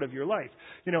the Lord of your life.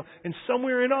 And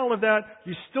somewhere in all of that,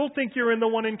 you still think you're in the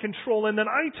one in control. And then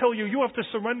I tell you, you have to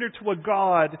surrender to a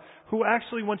God who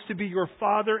actually wants to be your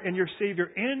Father and your Savior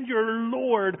and your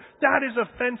Lord. That is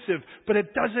offensive, but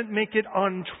it doesn't make it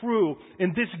untrue.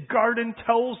 And this garden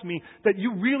tells me that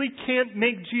you really can't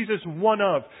make Jesus one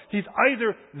of. He's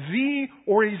either the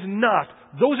or he's not.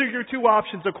 Those are your two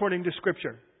options according to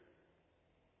Scripture.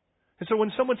 And so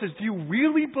when someone says, do you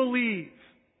really believe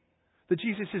that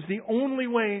Jesus is the only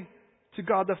way to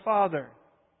God the Father?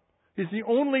 He's the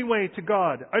only way to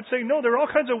God. I'd say, no, there are all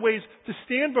kinds of ways to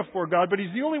stand before God, but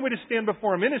He's the only way to stand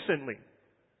before Him innocently.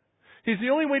 He's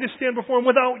the only way to stand before Him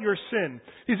without your sin.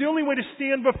 He's the only way to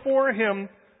stand before Him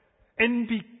and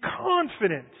be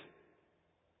confident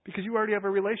because you already have a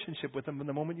relationship with Him from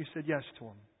the moment you said yes to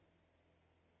Him.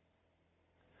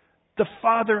 The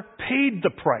Father paid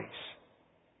the price.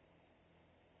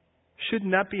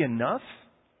 Shouldn't that be enough?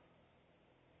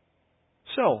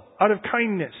 So, out of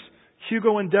kindness,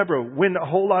 Hugo and Deborah win a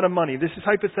whole lot of money. This is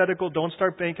hypothetical. Don't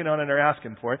start banking on it or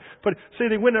asking for it. But say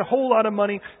they win a whole lot of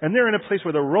money and they're in a place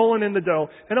where they're rolling in the dough.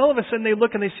 And all of a sudden they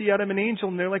look and they see Adam and Angel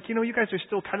and they're like, you guys are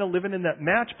still kind of living in that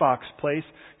Matchbox place.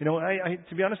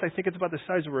 To be honest, I think it's about the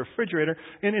size of a refrigerator.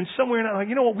 And somewhere in that, like,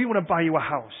 you know what? We want to buy you a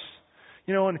house.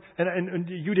 And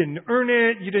you didn't earn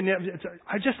it. You didn't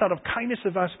have, just out of kindness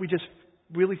of us, we just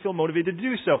really feel motivated to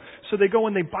do so. So they go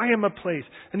and they buy him a place.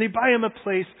 And they buy him a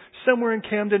place somewhere in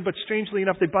Camden, but strangely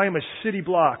enough, they buy him a city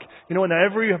block. And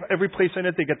every place in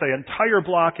it, they get the entire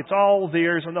block. It's all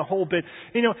theirs and the whole bit.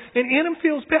 And Adam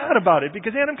feels bad about it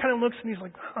because Adam kind of looks and he's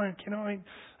like, I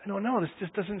don't know. This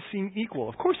just doesn't seem equal.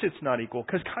 Of course it's not equal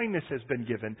because kindness has been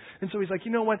given. And so he's like,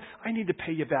 you know what? I need to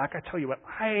pay you back. I tell you what,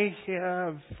 I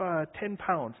have 10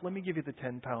 pounds. Let me give you the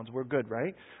 10 pounds. We're good,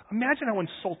 right? Imagine how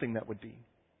insulting that would be.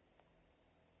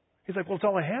 He's like, well, it's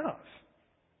all I have.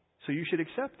 So you should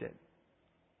accept it.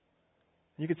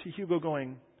 And you could see Hugo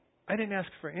going, I didn't ask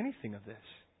for anything of this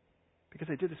because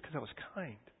I did this because I was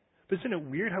kind. But isn't it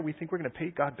weird how we think we're going to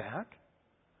pay God back?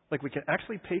 Like we can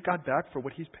actually pay God back for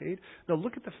what He's paid? Now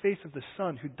look at the face of the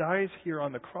Son who dies here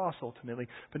on the cross ultimately,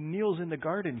 but kneels in the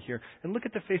garden here. And look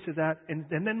at the face of that, and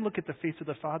then look at the face of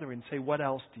the Father and say, what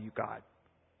else do you got?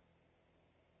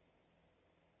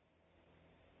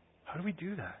 How do we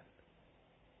do that?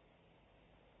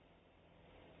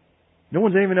 No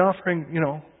one's even offering,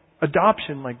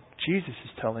 adoption like Jesus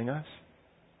is telling us.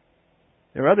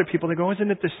 There are other people that go, isn't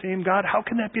it the same God? How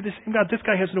can that be the same God? This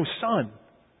guy has no son.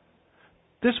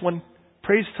 This one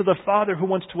prays to the Father who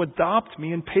wants to adopt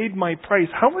me and paid my price.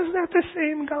 How is that the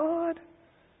same God?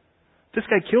 This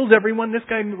guy kills everyone. This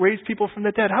guy raised people from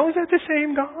the dead. How is that the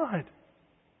same God?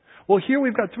 Well, here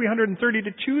we've got 330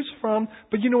 to choose from,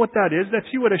 but you know what that is?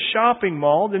 That's you at a shopping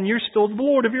mall, then you're still the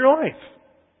Lord of your life.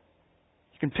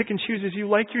 You can pick and choose as you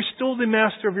like. You're still the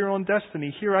master of your own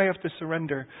destiny. Here I have to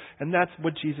surrender. And that's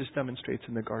what Jesus demonstrates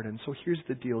in the garden. So here's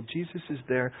the deal. Jesus is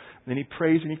there, and then He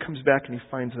prays, and He comes back, and He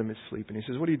finds them asleep. And He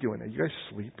says, what are you doing? Are you guys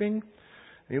sleeping?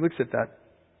 And He looks at that.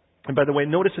 And by the way,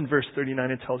 notice in verse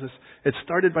 39 it tells us, it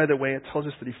tells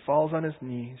us that He falls on His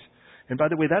knees. And by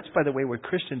the way, that's where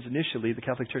Christians initially, the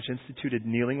Catholic Church instituted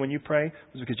kneeling when you pray,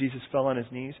 was because Jesus fell on His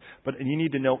knees. But you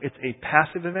need to know it's a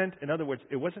passive event. In other words,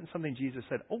 it wasn't something Jesus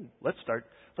said, oh, let's start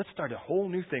a whole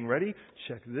new thing. Ready?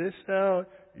 Check this out.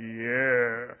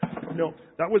 Yeah. No,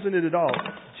 that wasn't it at all.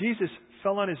 Jesus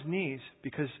fell on His knees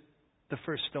because the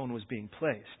first stone was being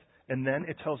placed. And then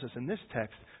it tells us in this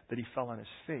text that He fell on His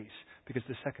face because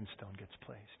the second stone gets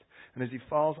placed. And as He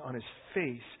falls on His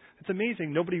face, it's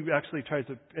amazing. Nobody actually tries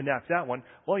to enact that one.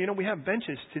 Well, we have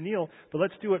benches to kneel, but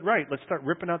let's do it right. Let's start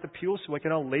ripping out the pews so I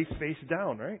can all lay face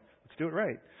down, right? Let's do it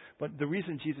right. But the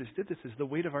reason Jesus did this is the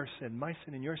weight of our sin, my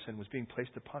sin and your sin, was being placed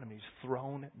upon Him. He's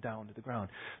thrown down to the ground.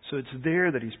 So it's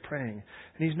there that He's praying.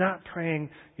 And He's not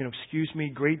praying, excuse me,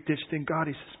 great distant God.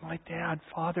 He says, my dad,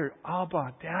 Father,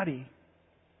 Abba, Daddy.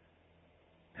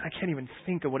 And I can't even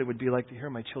think of what it would be like to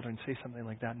hear my children say something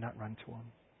like that and not run to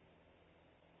Him.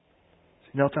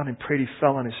 He knelt down and prayed. He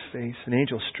fell on his face. An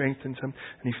angel strengthens him,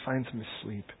 and he finds him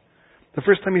asleep. The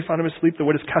first time he found him asleep, the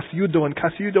word is kasiudo, and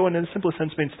kasiudo in a simple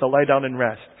sense means to lie down and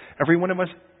rest. Every one of us,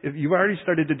 if you've already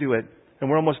started to do it, and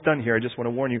we're almost done here, I just want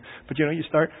to warn you, but you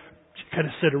kind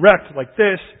of sit erect like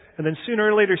this, and then sooner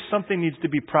or later something needs to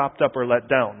be propped up or let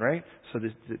down, right? So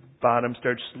the bottom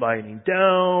starts sliding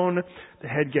down, the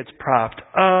head gets propped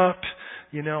up,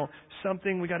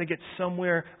 something, we got to get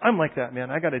somewhere. I'm like that,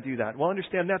 man. I got to do that. Well,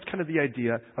 understand that's kind of the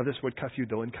idea of this word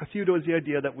kasiudo. And kasiudo is the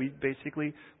idea that we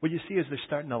basically, what you see is they're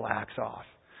starting to lax off.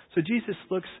 So Jesus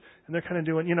looks, and they're kind of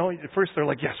doing, at first they're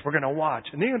like, yes, we're going to watch.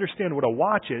 And they understand what a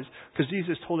watch is, because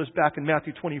Jesus told us back in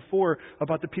Matthew 24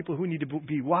 about the people who need to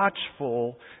be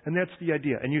watchful. And that's the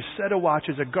idea. And you set a watch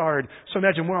as a guard. So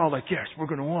imagine we're all like, yes, we're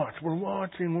going to watch. We're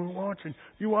watching.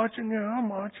 You watching? Yeah, I'm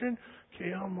watching.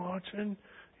 Okay, I'm watching.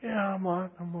 Yeah, I'm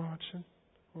watching.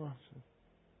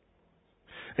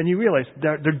 And you realize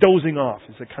they're dozing off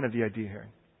is kind of the idea here.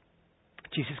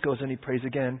 Jesus goes and he prays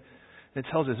again. And it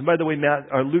tells us, and by the way,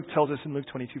 Luke tells us in Luke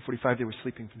 22:45 they were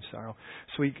sleeping from sorrow.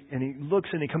 So he looks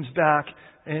and he comes back,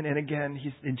 and again,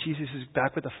 Jesus is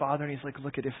back with the Father, and he's like,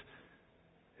 look, if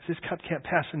this cup can't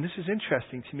pass, and this is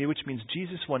interesting to me, which means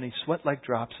Jesus, when he sweat like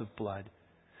drops of blood,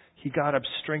 he got up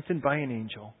strengthened by an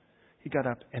angel. He got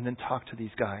up and then talked to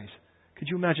these guys. Could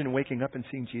you imagine waking up and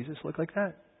seeing Jesus look like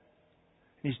that?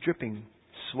 And he's dripping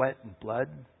sweat and blood.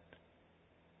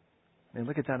 And I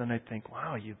look at that and I think,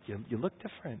 wow, you look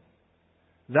different.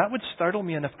 That would startle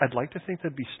me enough. I'd like to think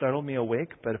that'd be startle me awake,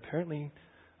 but apparently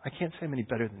I can't say I'm any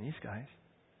better than these guys.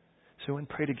 So I went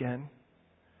and prayed again.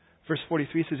 Verse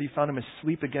 43 says he found him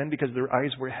asleep again because their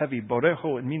eyes were heavy.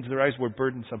 Borejo, it means their eyes were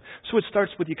burdensome. So it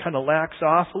starts with you kind of lax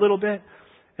off a little bit.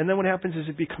 And then what happens is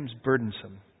it becomes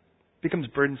burdensome. It becomes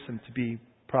burdensome to be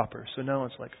proper. So now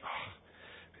it's like,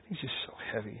 everything's just so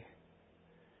heavy.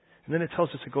 And then it tells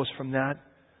us it goes from that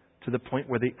to the point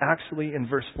where they actually, in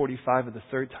verse 45 of the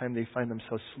third time, they find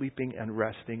themselves sleeping and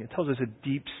resting. It tells us a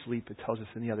deep sleep, it tells us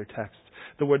in the other texts.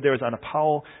 The word there is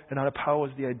anapao, and anapao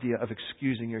is the idea of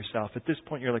excusing yourself. At this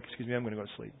point, you're like, excuse me, I'm going to go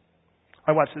to sleep.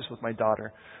 I watch this with my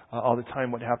daughter all the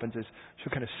time. What happens is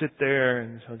she'll kind of sit there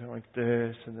and she'll go like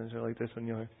this, and then she'll like this, and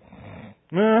you're like,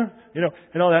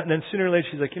 and all that. And then sooner or later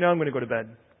she's like, I'm going to go to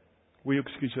bed. Will you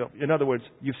excuse yourself? In other words,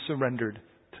 you've surrendered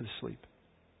to the sleep.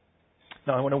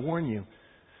 Now, I want to warn you.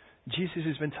 Jesus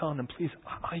has been telling them, please,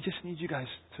 I just need you guys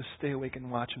to stay awake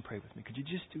and watch and pray with me. Could you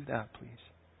just do that, please?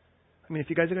 I mean, if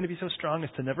you guys are going to be so strong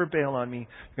as to never bail on me,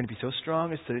 you're going to be so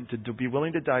strong as to be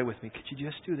willing to die with me, could you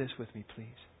just do this with me, please?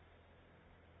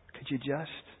 Could you just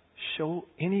show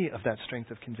any of that strength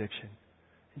of conviction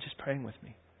and just praying with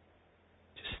me?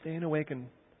 Just staying awake and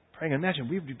praying. Imagine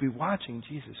we would be watching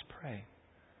Jesus pray.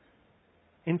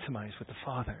 Intimized with the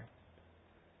Father.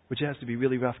 Which has to be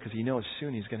really rough because he knows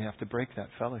soon he's going to have to break that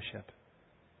fellowship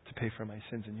to pay for my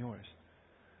sins and yours.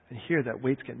 And here that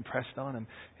weight's getting pressed on him.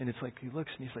 And it's like he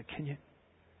looks and he's like, Can you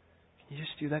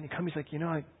just do that? And he comes, he's like, you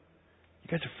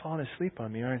guys are falling asleep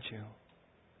on me, aren't you?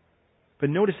 But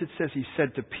notice it says he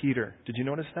said to Peter. Did you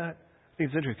notice that? I think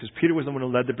it's interesting because Peter was the one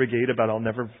who led the brigade about I'll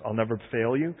never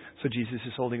fail you. So Jesus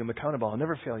is holding him accountable. I'll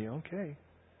never fail you. Okay.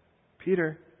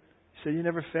 Peter, he said you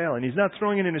never fail. And he's not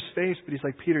throwing it in his face, but he's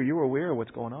like, Peter, you were aware of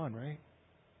what's going on, right?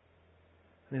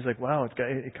 And he's like, wow.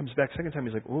 It comes back second time.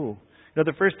 He's like, ooh.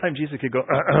 The first time Jesus could go,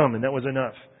 and that was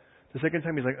enough. The second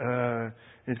time he's like, and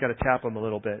he's got to tap him a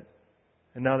little bit.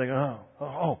 And now they go,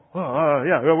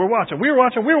 yeah, we're watching.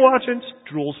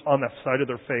 Drools on the side of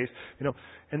their face,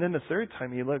 And then the third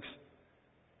time he looks,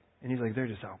 and he's like, they're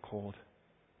just out cold.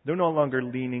 They're no longer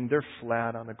leaning. They're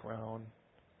flat on the ground.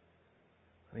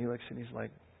 And he looks and he's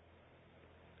like,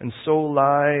 and so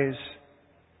lies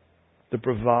the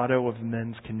bravado of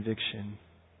men's conviction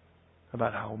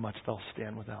about how much they'll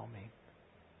stand without me.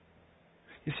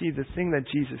 You see, the thing that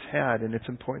Jesus had, and it's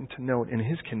important to note in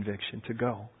his conviction to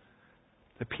go,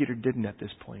 that Peter didn't at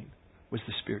this point, was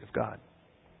the Spirit of God.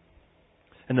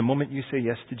 And the moment you say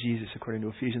yes to Jesus, according to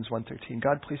Ephesians 1:13,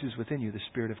 God places within you the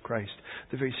Spirit of Christ,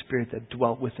 the very Spirit that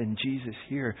dwelt within Jesus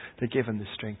here, that gave him the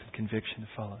strength of conviction to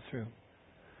follow through.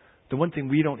 The one thing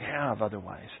we don't have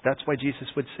otherwise. That's why Jesus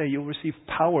would say you'll receive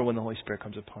power when the Holy Spirit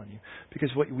comes upon you.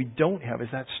 Because what we don't have is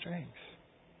that strength.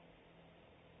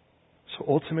 So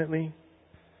ultimately,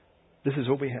 this is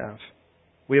what we have.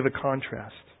 We have a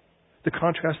contrast. The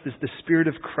contrast is the Spirit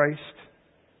of Christ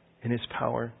in his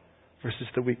power versus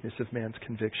the weakness of man's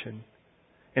conviction.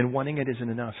 And wanting it isn't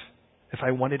enough. If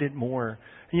I wanted it more.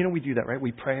 And we do that, right?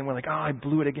 We pray and we're like, I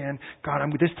blew it again. God,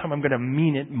 this time I'm going to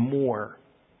mean it more.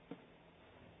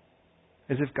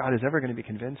 As if God is ever going to be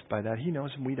convinced by that. He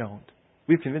knows and we don't.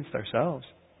 We've convinced ourselves.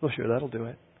 Well, sure, that'll do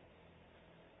it.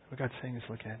 What God's saying is,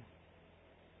 look, Ed,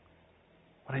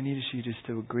 what I need is you just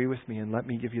to agree with me and let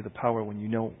me give you the power I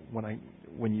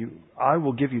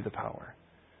will give you the power,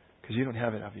 because you don't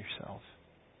have it of yourself.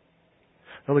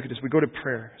 Now look at this. We go to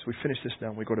prayer. As we finish this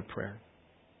now, we go to prayer.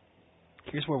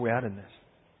 Here's where we're at in this.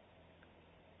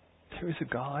 There is a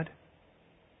God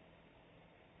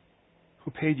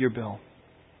who paid your bill.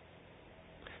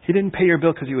 He didn't pay your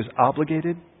bill because He was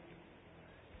obligated.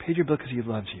 He paid your bill because He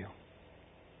loves you.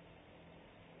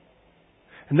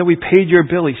 And though He paid your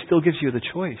bill, He still gives you the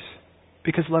choice.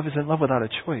 Because love isn't love without a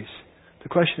choice. The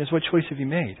question is, what choice have you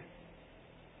made?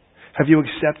 Have you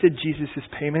accepted Jesus'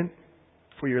 payment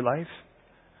for your life?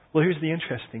 Well, here's the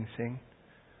interesting thing.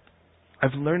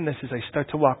 I've learned this as I start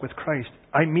to walk with Christ.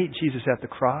 I meet Jesus at the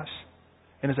cross.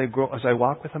 And as I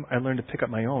walk with Him, I learn to pick up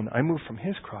my own. I move from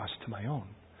His cross to my own.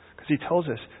 Because He tells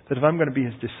us that if I'm going to be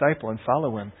His disciple and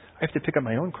follow Him, I have to pick up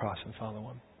my own cross and follow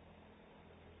Him.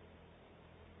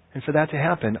 And for that to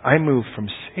happen, I move from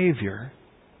Savior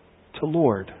to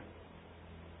Lord.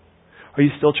 Are you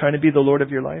still trying to be the Lord of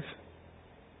your life?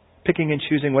 Picking and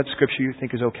choosing what Scripture you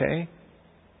think is okay?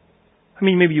 I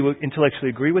mean, maybe you intellectually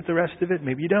agree with the rest of it,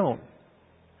 maybe you don't.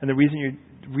 And the reason you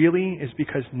really is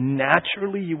because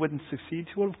naturally you wouldn't succeed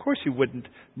to it. Of course you wouldn't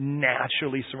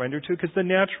naturally surrender to it, because the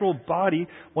natural body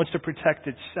wants to protect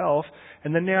itself,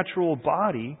 and the natural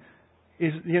body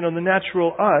is, the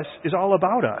natural us is all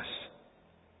about us.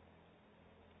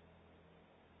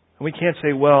 And we can't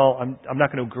say, well, I'm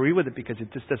not going to agree with it because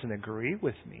it just doesn't agree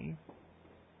with me.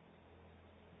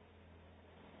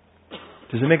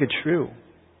 Does it make it true?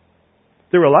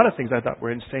 There were a lot of things I thought were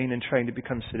insane in trying to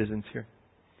become citizens here.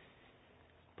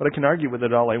 But I can argue with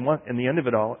it all I want. In the end of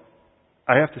it all,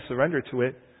 I have to surrender to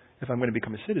it if I'm going to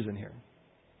become a citizen here.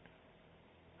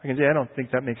 I can say, I don't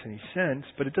think that makes any sense,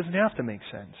 but it doesn't have to make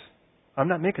sense. I'm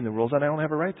not making the rules, and I don't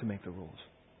have a right to make the rules.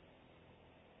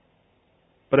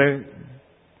 But I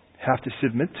have to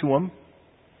submit to them.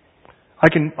 I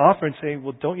can offer and say,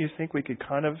 well, don't you think we could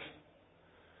kind of...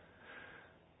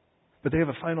 But they have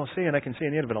a final say, and I can say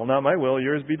in the end of it all, not my will,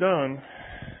 yours be done.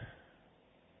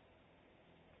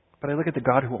 But I look at the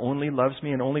God who only loves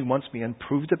me and only wants me and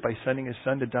proved it by sending His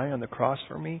Son to die on the cross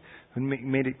for me, who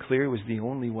made it clear it was the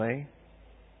only way.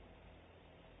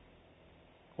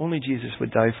 Only Jesus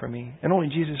would die for me, and only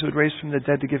Jesus would raise from the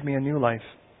dead to give me a new life.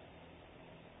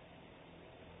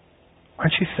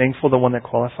 Aren't you thankful the one that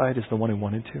qualified is the one who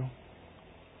wanted to?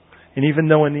 And even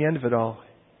though in the end of it all,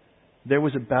 there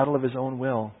was a battle of His own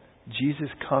will, Jesus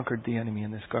conquered the enemy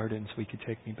in this garden so He could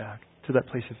take me back to that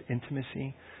place of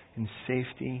intimacy and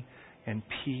safety and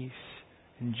peace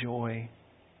and joy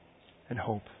and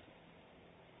hope.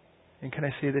 And can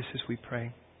I say this as we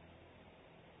pray?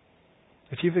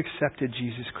 If you've accepted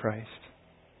Jesus Christ,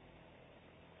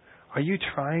 are you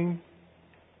trying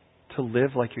to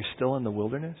live like you're still in the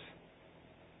wilderness?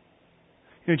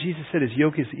 Jesus said His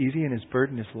yoke is easy and His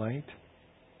burden is light,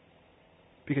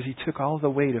 because He took all the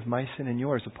weight of my sin and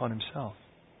yours upon Himself.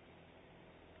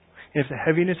 And if the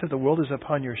heaviness of the world is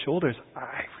upon your shoulders,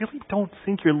 I really don't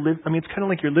think you're living... it's kind of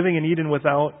like you're living in Eden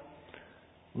without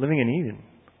living in Eden.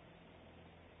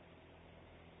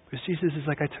 Because Jesus is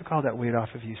like, I took all that weight off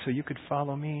of you so you could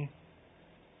follow me.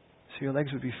 So your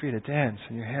legs would be free to dance,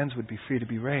 and your hands would be free to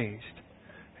be raised.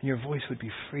 And your voice would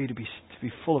be free to be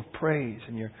full of praise,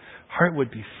 and your heart would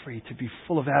be free to be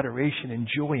full of adoration and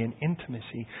joy and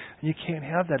intimacy. And you can't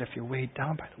have that if you're weighed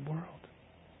down by the world.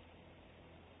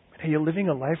 Are you living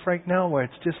a life right now where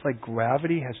it's just like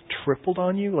gravity has tripled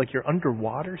on you, like you're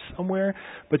underwater somewhere,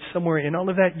 but somewhere in all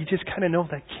of that, you just kind of know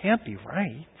that can't be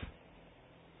right?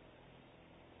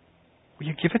 Will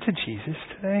you give it to Jesus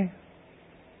today?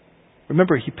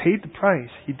 Remember, He paid the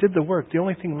price. He did the work. The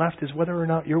only thing left is whether or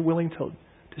not you're willing to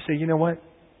say, you know what?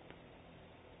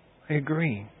 I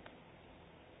agree.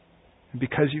 And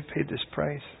because you've paid this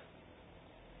price,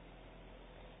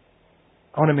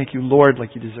 I want to make you Lord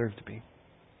like you deserve to be.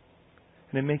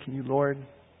 And in making you Lord,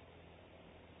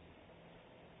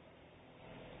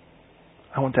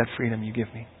 I want that freedom you give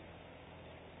me.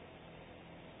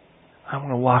 I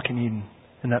want to walk in Eden,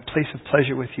 in that place of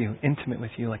pleasure with you, intimate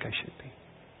with you like I should be.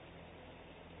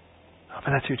 Oh,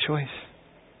 but that's your choice.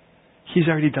 He's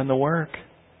already done the work.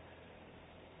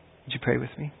 Would you pray with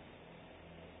me?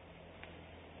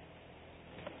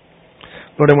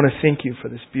 Lord, I want to thank You for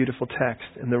this beautiful text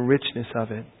and the richness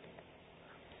of it.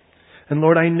 And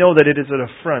Lord, I know that it is an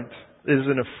affront. It is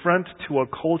an affront to a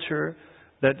culture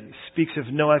that speaks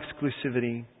of no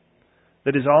exclusivity,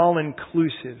 that is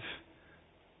all-inclusive,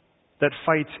 that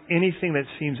fights anything that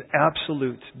seems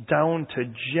absolute, down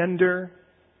to gender,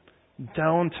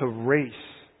 down to race.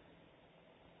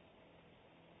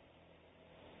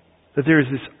 That there is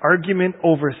this argument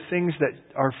over things that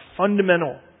are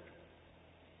fundamental.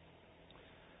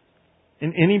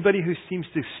 And anybody who seems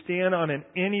to stand on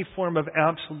any form of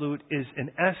absolute is, in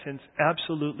essence,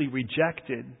 absolutely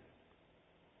rejected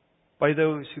by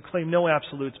those who claim no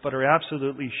absolutes but are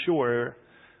absolutely sure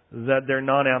that their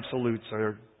non-absolutes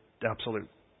are absolute.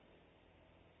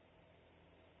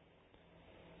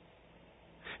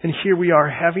 And here we are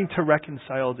having to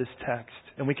reconcile this text.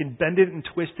 And we can bend it and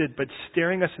twist it, but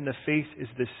staring us in the face is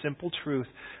this simple truth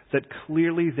that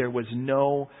clearly there was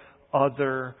no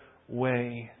other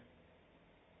way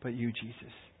but you,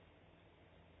 Jesus.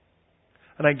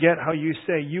 And I get how you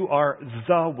say you are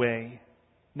the way,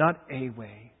 not a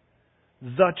way.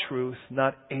 The truth,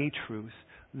 not a truth.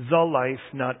 The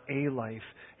life, not a life.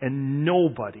 And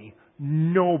nobody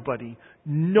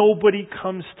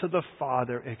comes to the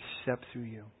Father except through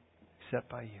you,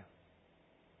 except by you.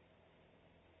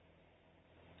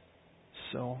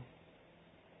 So,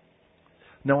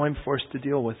 now I'm forced to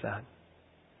deal with that.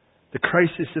 The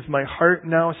crisis of my heart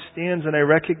now stands, and I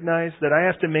recognize that I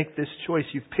have to make this choice.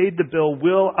 You've paid the bill.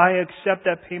 Will I accept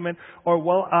that payment, or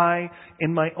will I,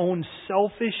 in my own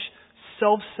selfish,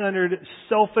 self-centered,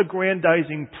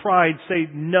 self-aggrandizing pride, say,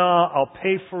 "Nah, I'll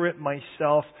pay for it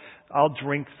myself. I'll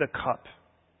drink the cup"?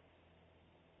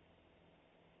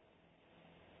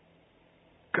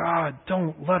 God,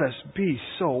 don't let us be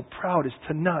so proud as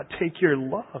to not take your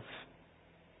love.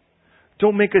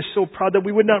 Don't make us so proud that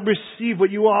we would not receive what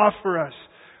you offer us.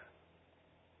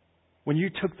 When you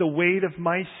took the weight of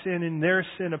my sin and their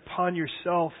sin upon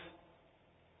yourself,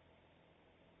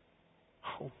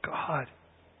 oh God,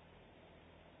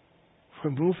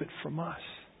 remove it from us.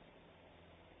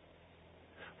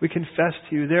 We confess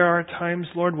to you, there are times,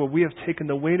 Lord, where we have taken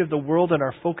the weight of the world and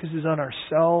our focus is on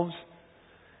ourselves,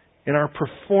 in our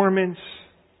performance,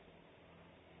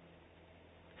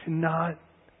 and not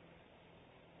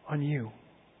on you.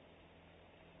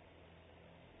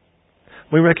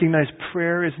 We recognize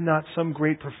prayer is not some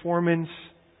great performance.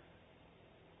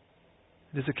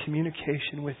 It is a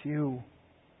communication with you.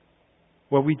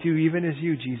 What we do even as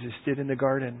you, Jesus, did in the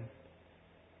garden.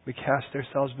 We cast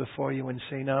ourselves before you and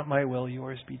say, "Not my will,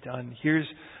 yours be done. Here's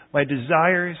my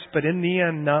desires, but in the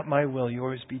end, not my will,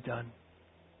 yours be done."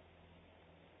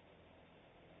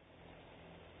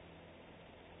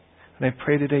 And I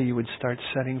pray today you would start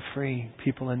setting free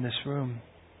people in this room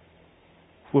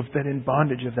who have been in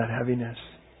bondage of that heaviness.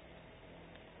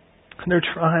 And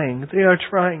they're trying. They are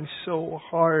trying so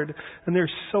hard. And they're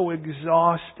so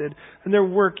exhausted. And they're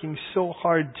working so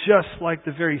hard, just like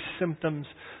the very symptoms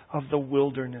of the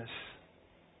wilderness.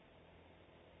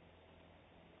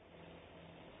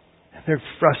 And they're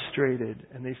frustrated.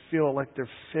 And they feel like they're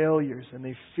failures. And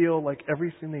they feel like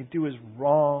everything they do is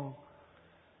wrong.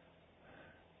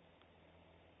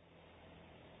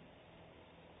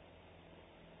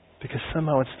 Because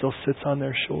somehow it still sits on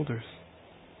their shoulders.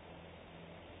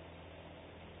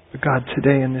 But God,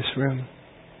 today in this room,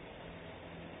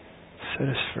 set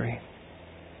us free.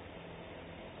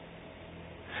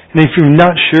 And if you're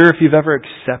not sure if you've ever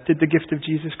accepted the gift of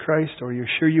Jesus Christ, or you're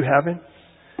sure you haven't,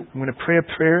 I'm going to pray a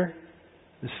prayer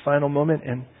this final moment.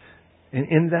 And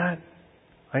in that,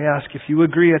 I ask if you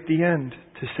agree at the end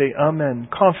to say amen.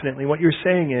 Confidently, what you're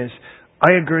saying is,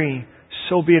 I agree.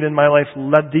 So be it in my life.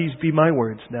 Let these be my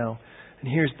words now. And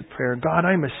here's the prayer. God,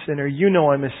 I'm a sinner. You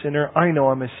know I'm a sinner. I know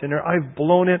I'm a sinner. I've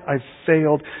blown it. I've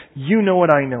failed. You know it.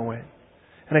 I know it.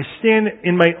 And I stand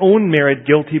in my own merit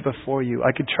guilty before you.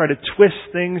 I could try to twist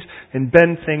things and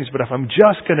bend things, but if I'm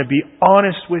just going to be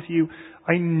honest with you,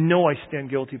 I know I stand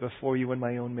guilty before you in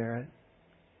my own merit.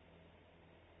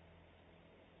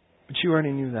 But you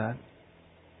already knew that.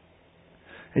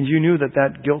 And you knew that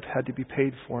that guilt had to be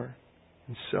paid for.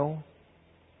 And so,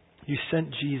 you sent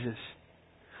Jesus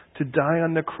to die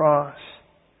on the cross,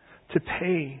 to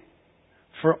pay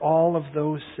for all of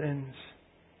those sins.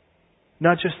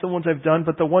 Not just the ones I've done,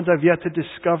 but the ones I've yet to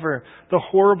discover. The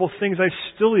horrible things I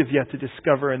still have yet to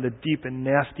discover in the deep and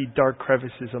nasty, dark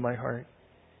crevices of my heart.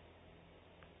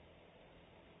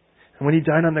 And when He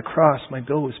died on the cross, my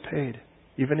bill was paid.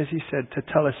 Even as He said,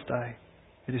 "Tetelestai,"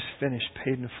 it is finished,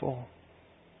 paid in full.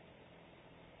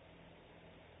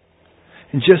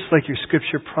 And just like your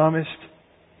Scripture promised,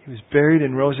 He was buried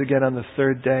and rose again on the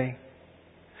third day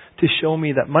to show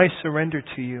me that my surrender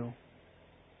to you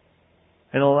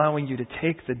and allowing you to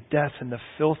take the death and the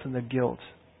filth and the guilt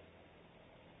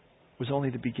was only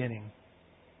the beginning.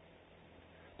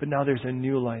 But now there's a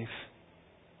new life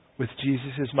with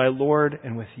Jesus as my Lord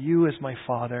and with you as my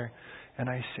Father. And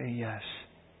I say yes.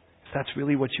 If that's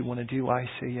really what you want to do, I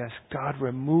say yes. God,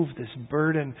 remove this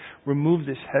burden, remove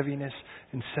this heaviness,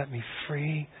 and set me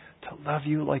free to love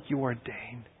you like you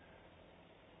ordained.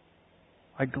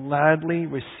 I gladly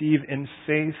receive in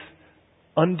faith,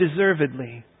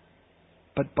 undeservedly,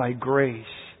 but by grace.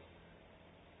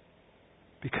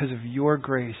 Because of your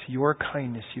grace, your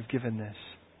kindness, you've given this,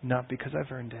 not because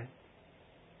I've earned it.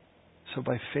 So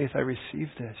by faith I receive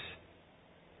this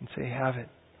and say, have it.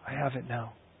 I have it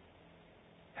now.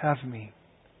 Have me.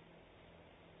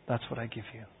 That's what I give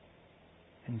you.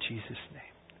 In Jesus' name.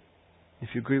 If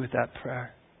you agree with that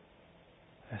prayer,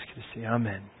 I ask you to say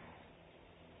amen.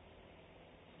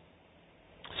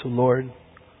 So Lord,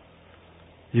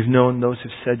 you've known those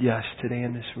who've said yes today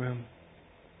in this room.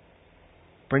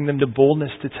 Bring them to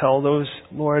boldness to tell those,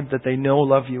 Lord, that they know,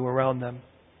 love you around them.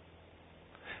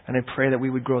 And I pray that we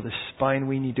would grow the spine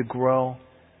we need to grow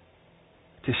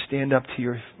to stand up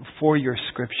to for your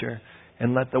Scripture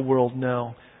and let the world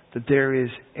know that there is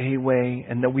a way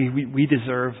and that we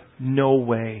deserve no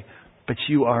way, but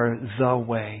you are the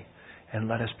way. And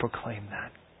let us proclaim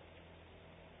that.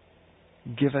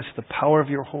 Give us the power of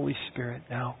your Holy Spirit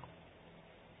now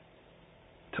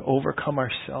to overcome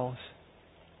ourselves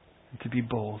and to be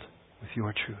bold with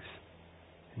your truth.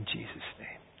 In Jesus'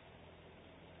 name.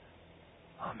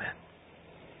 Amen.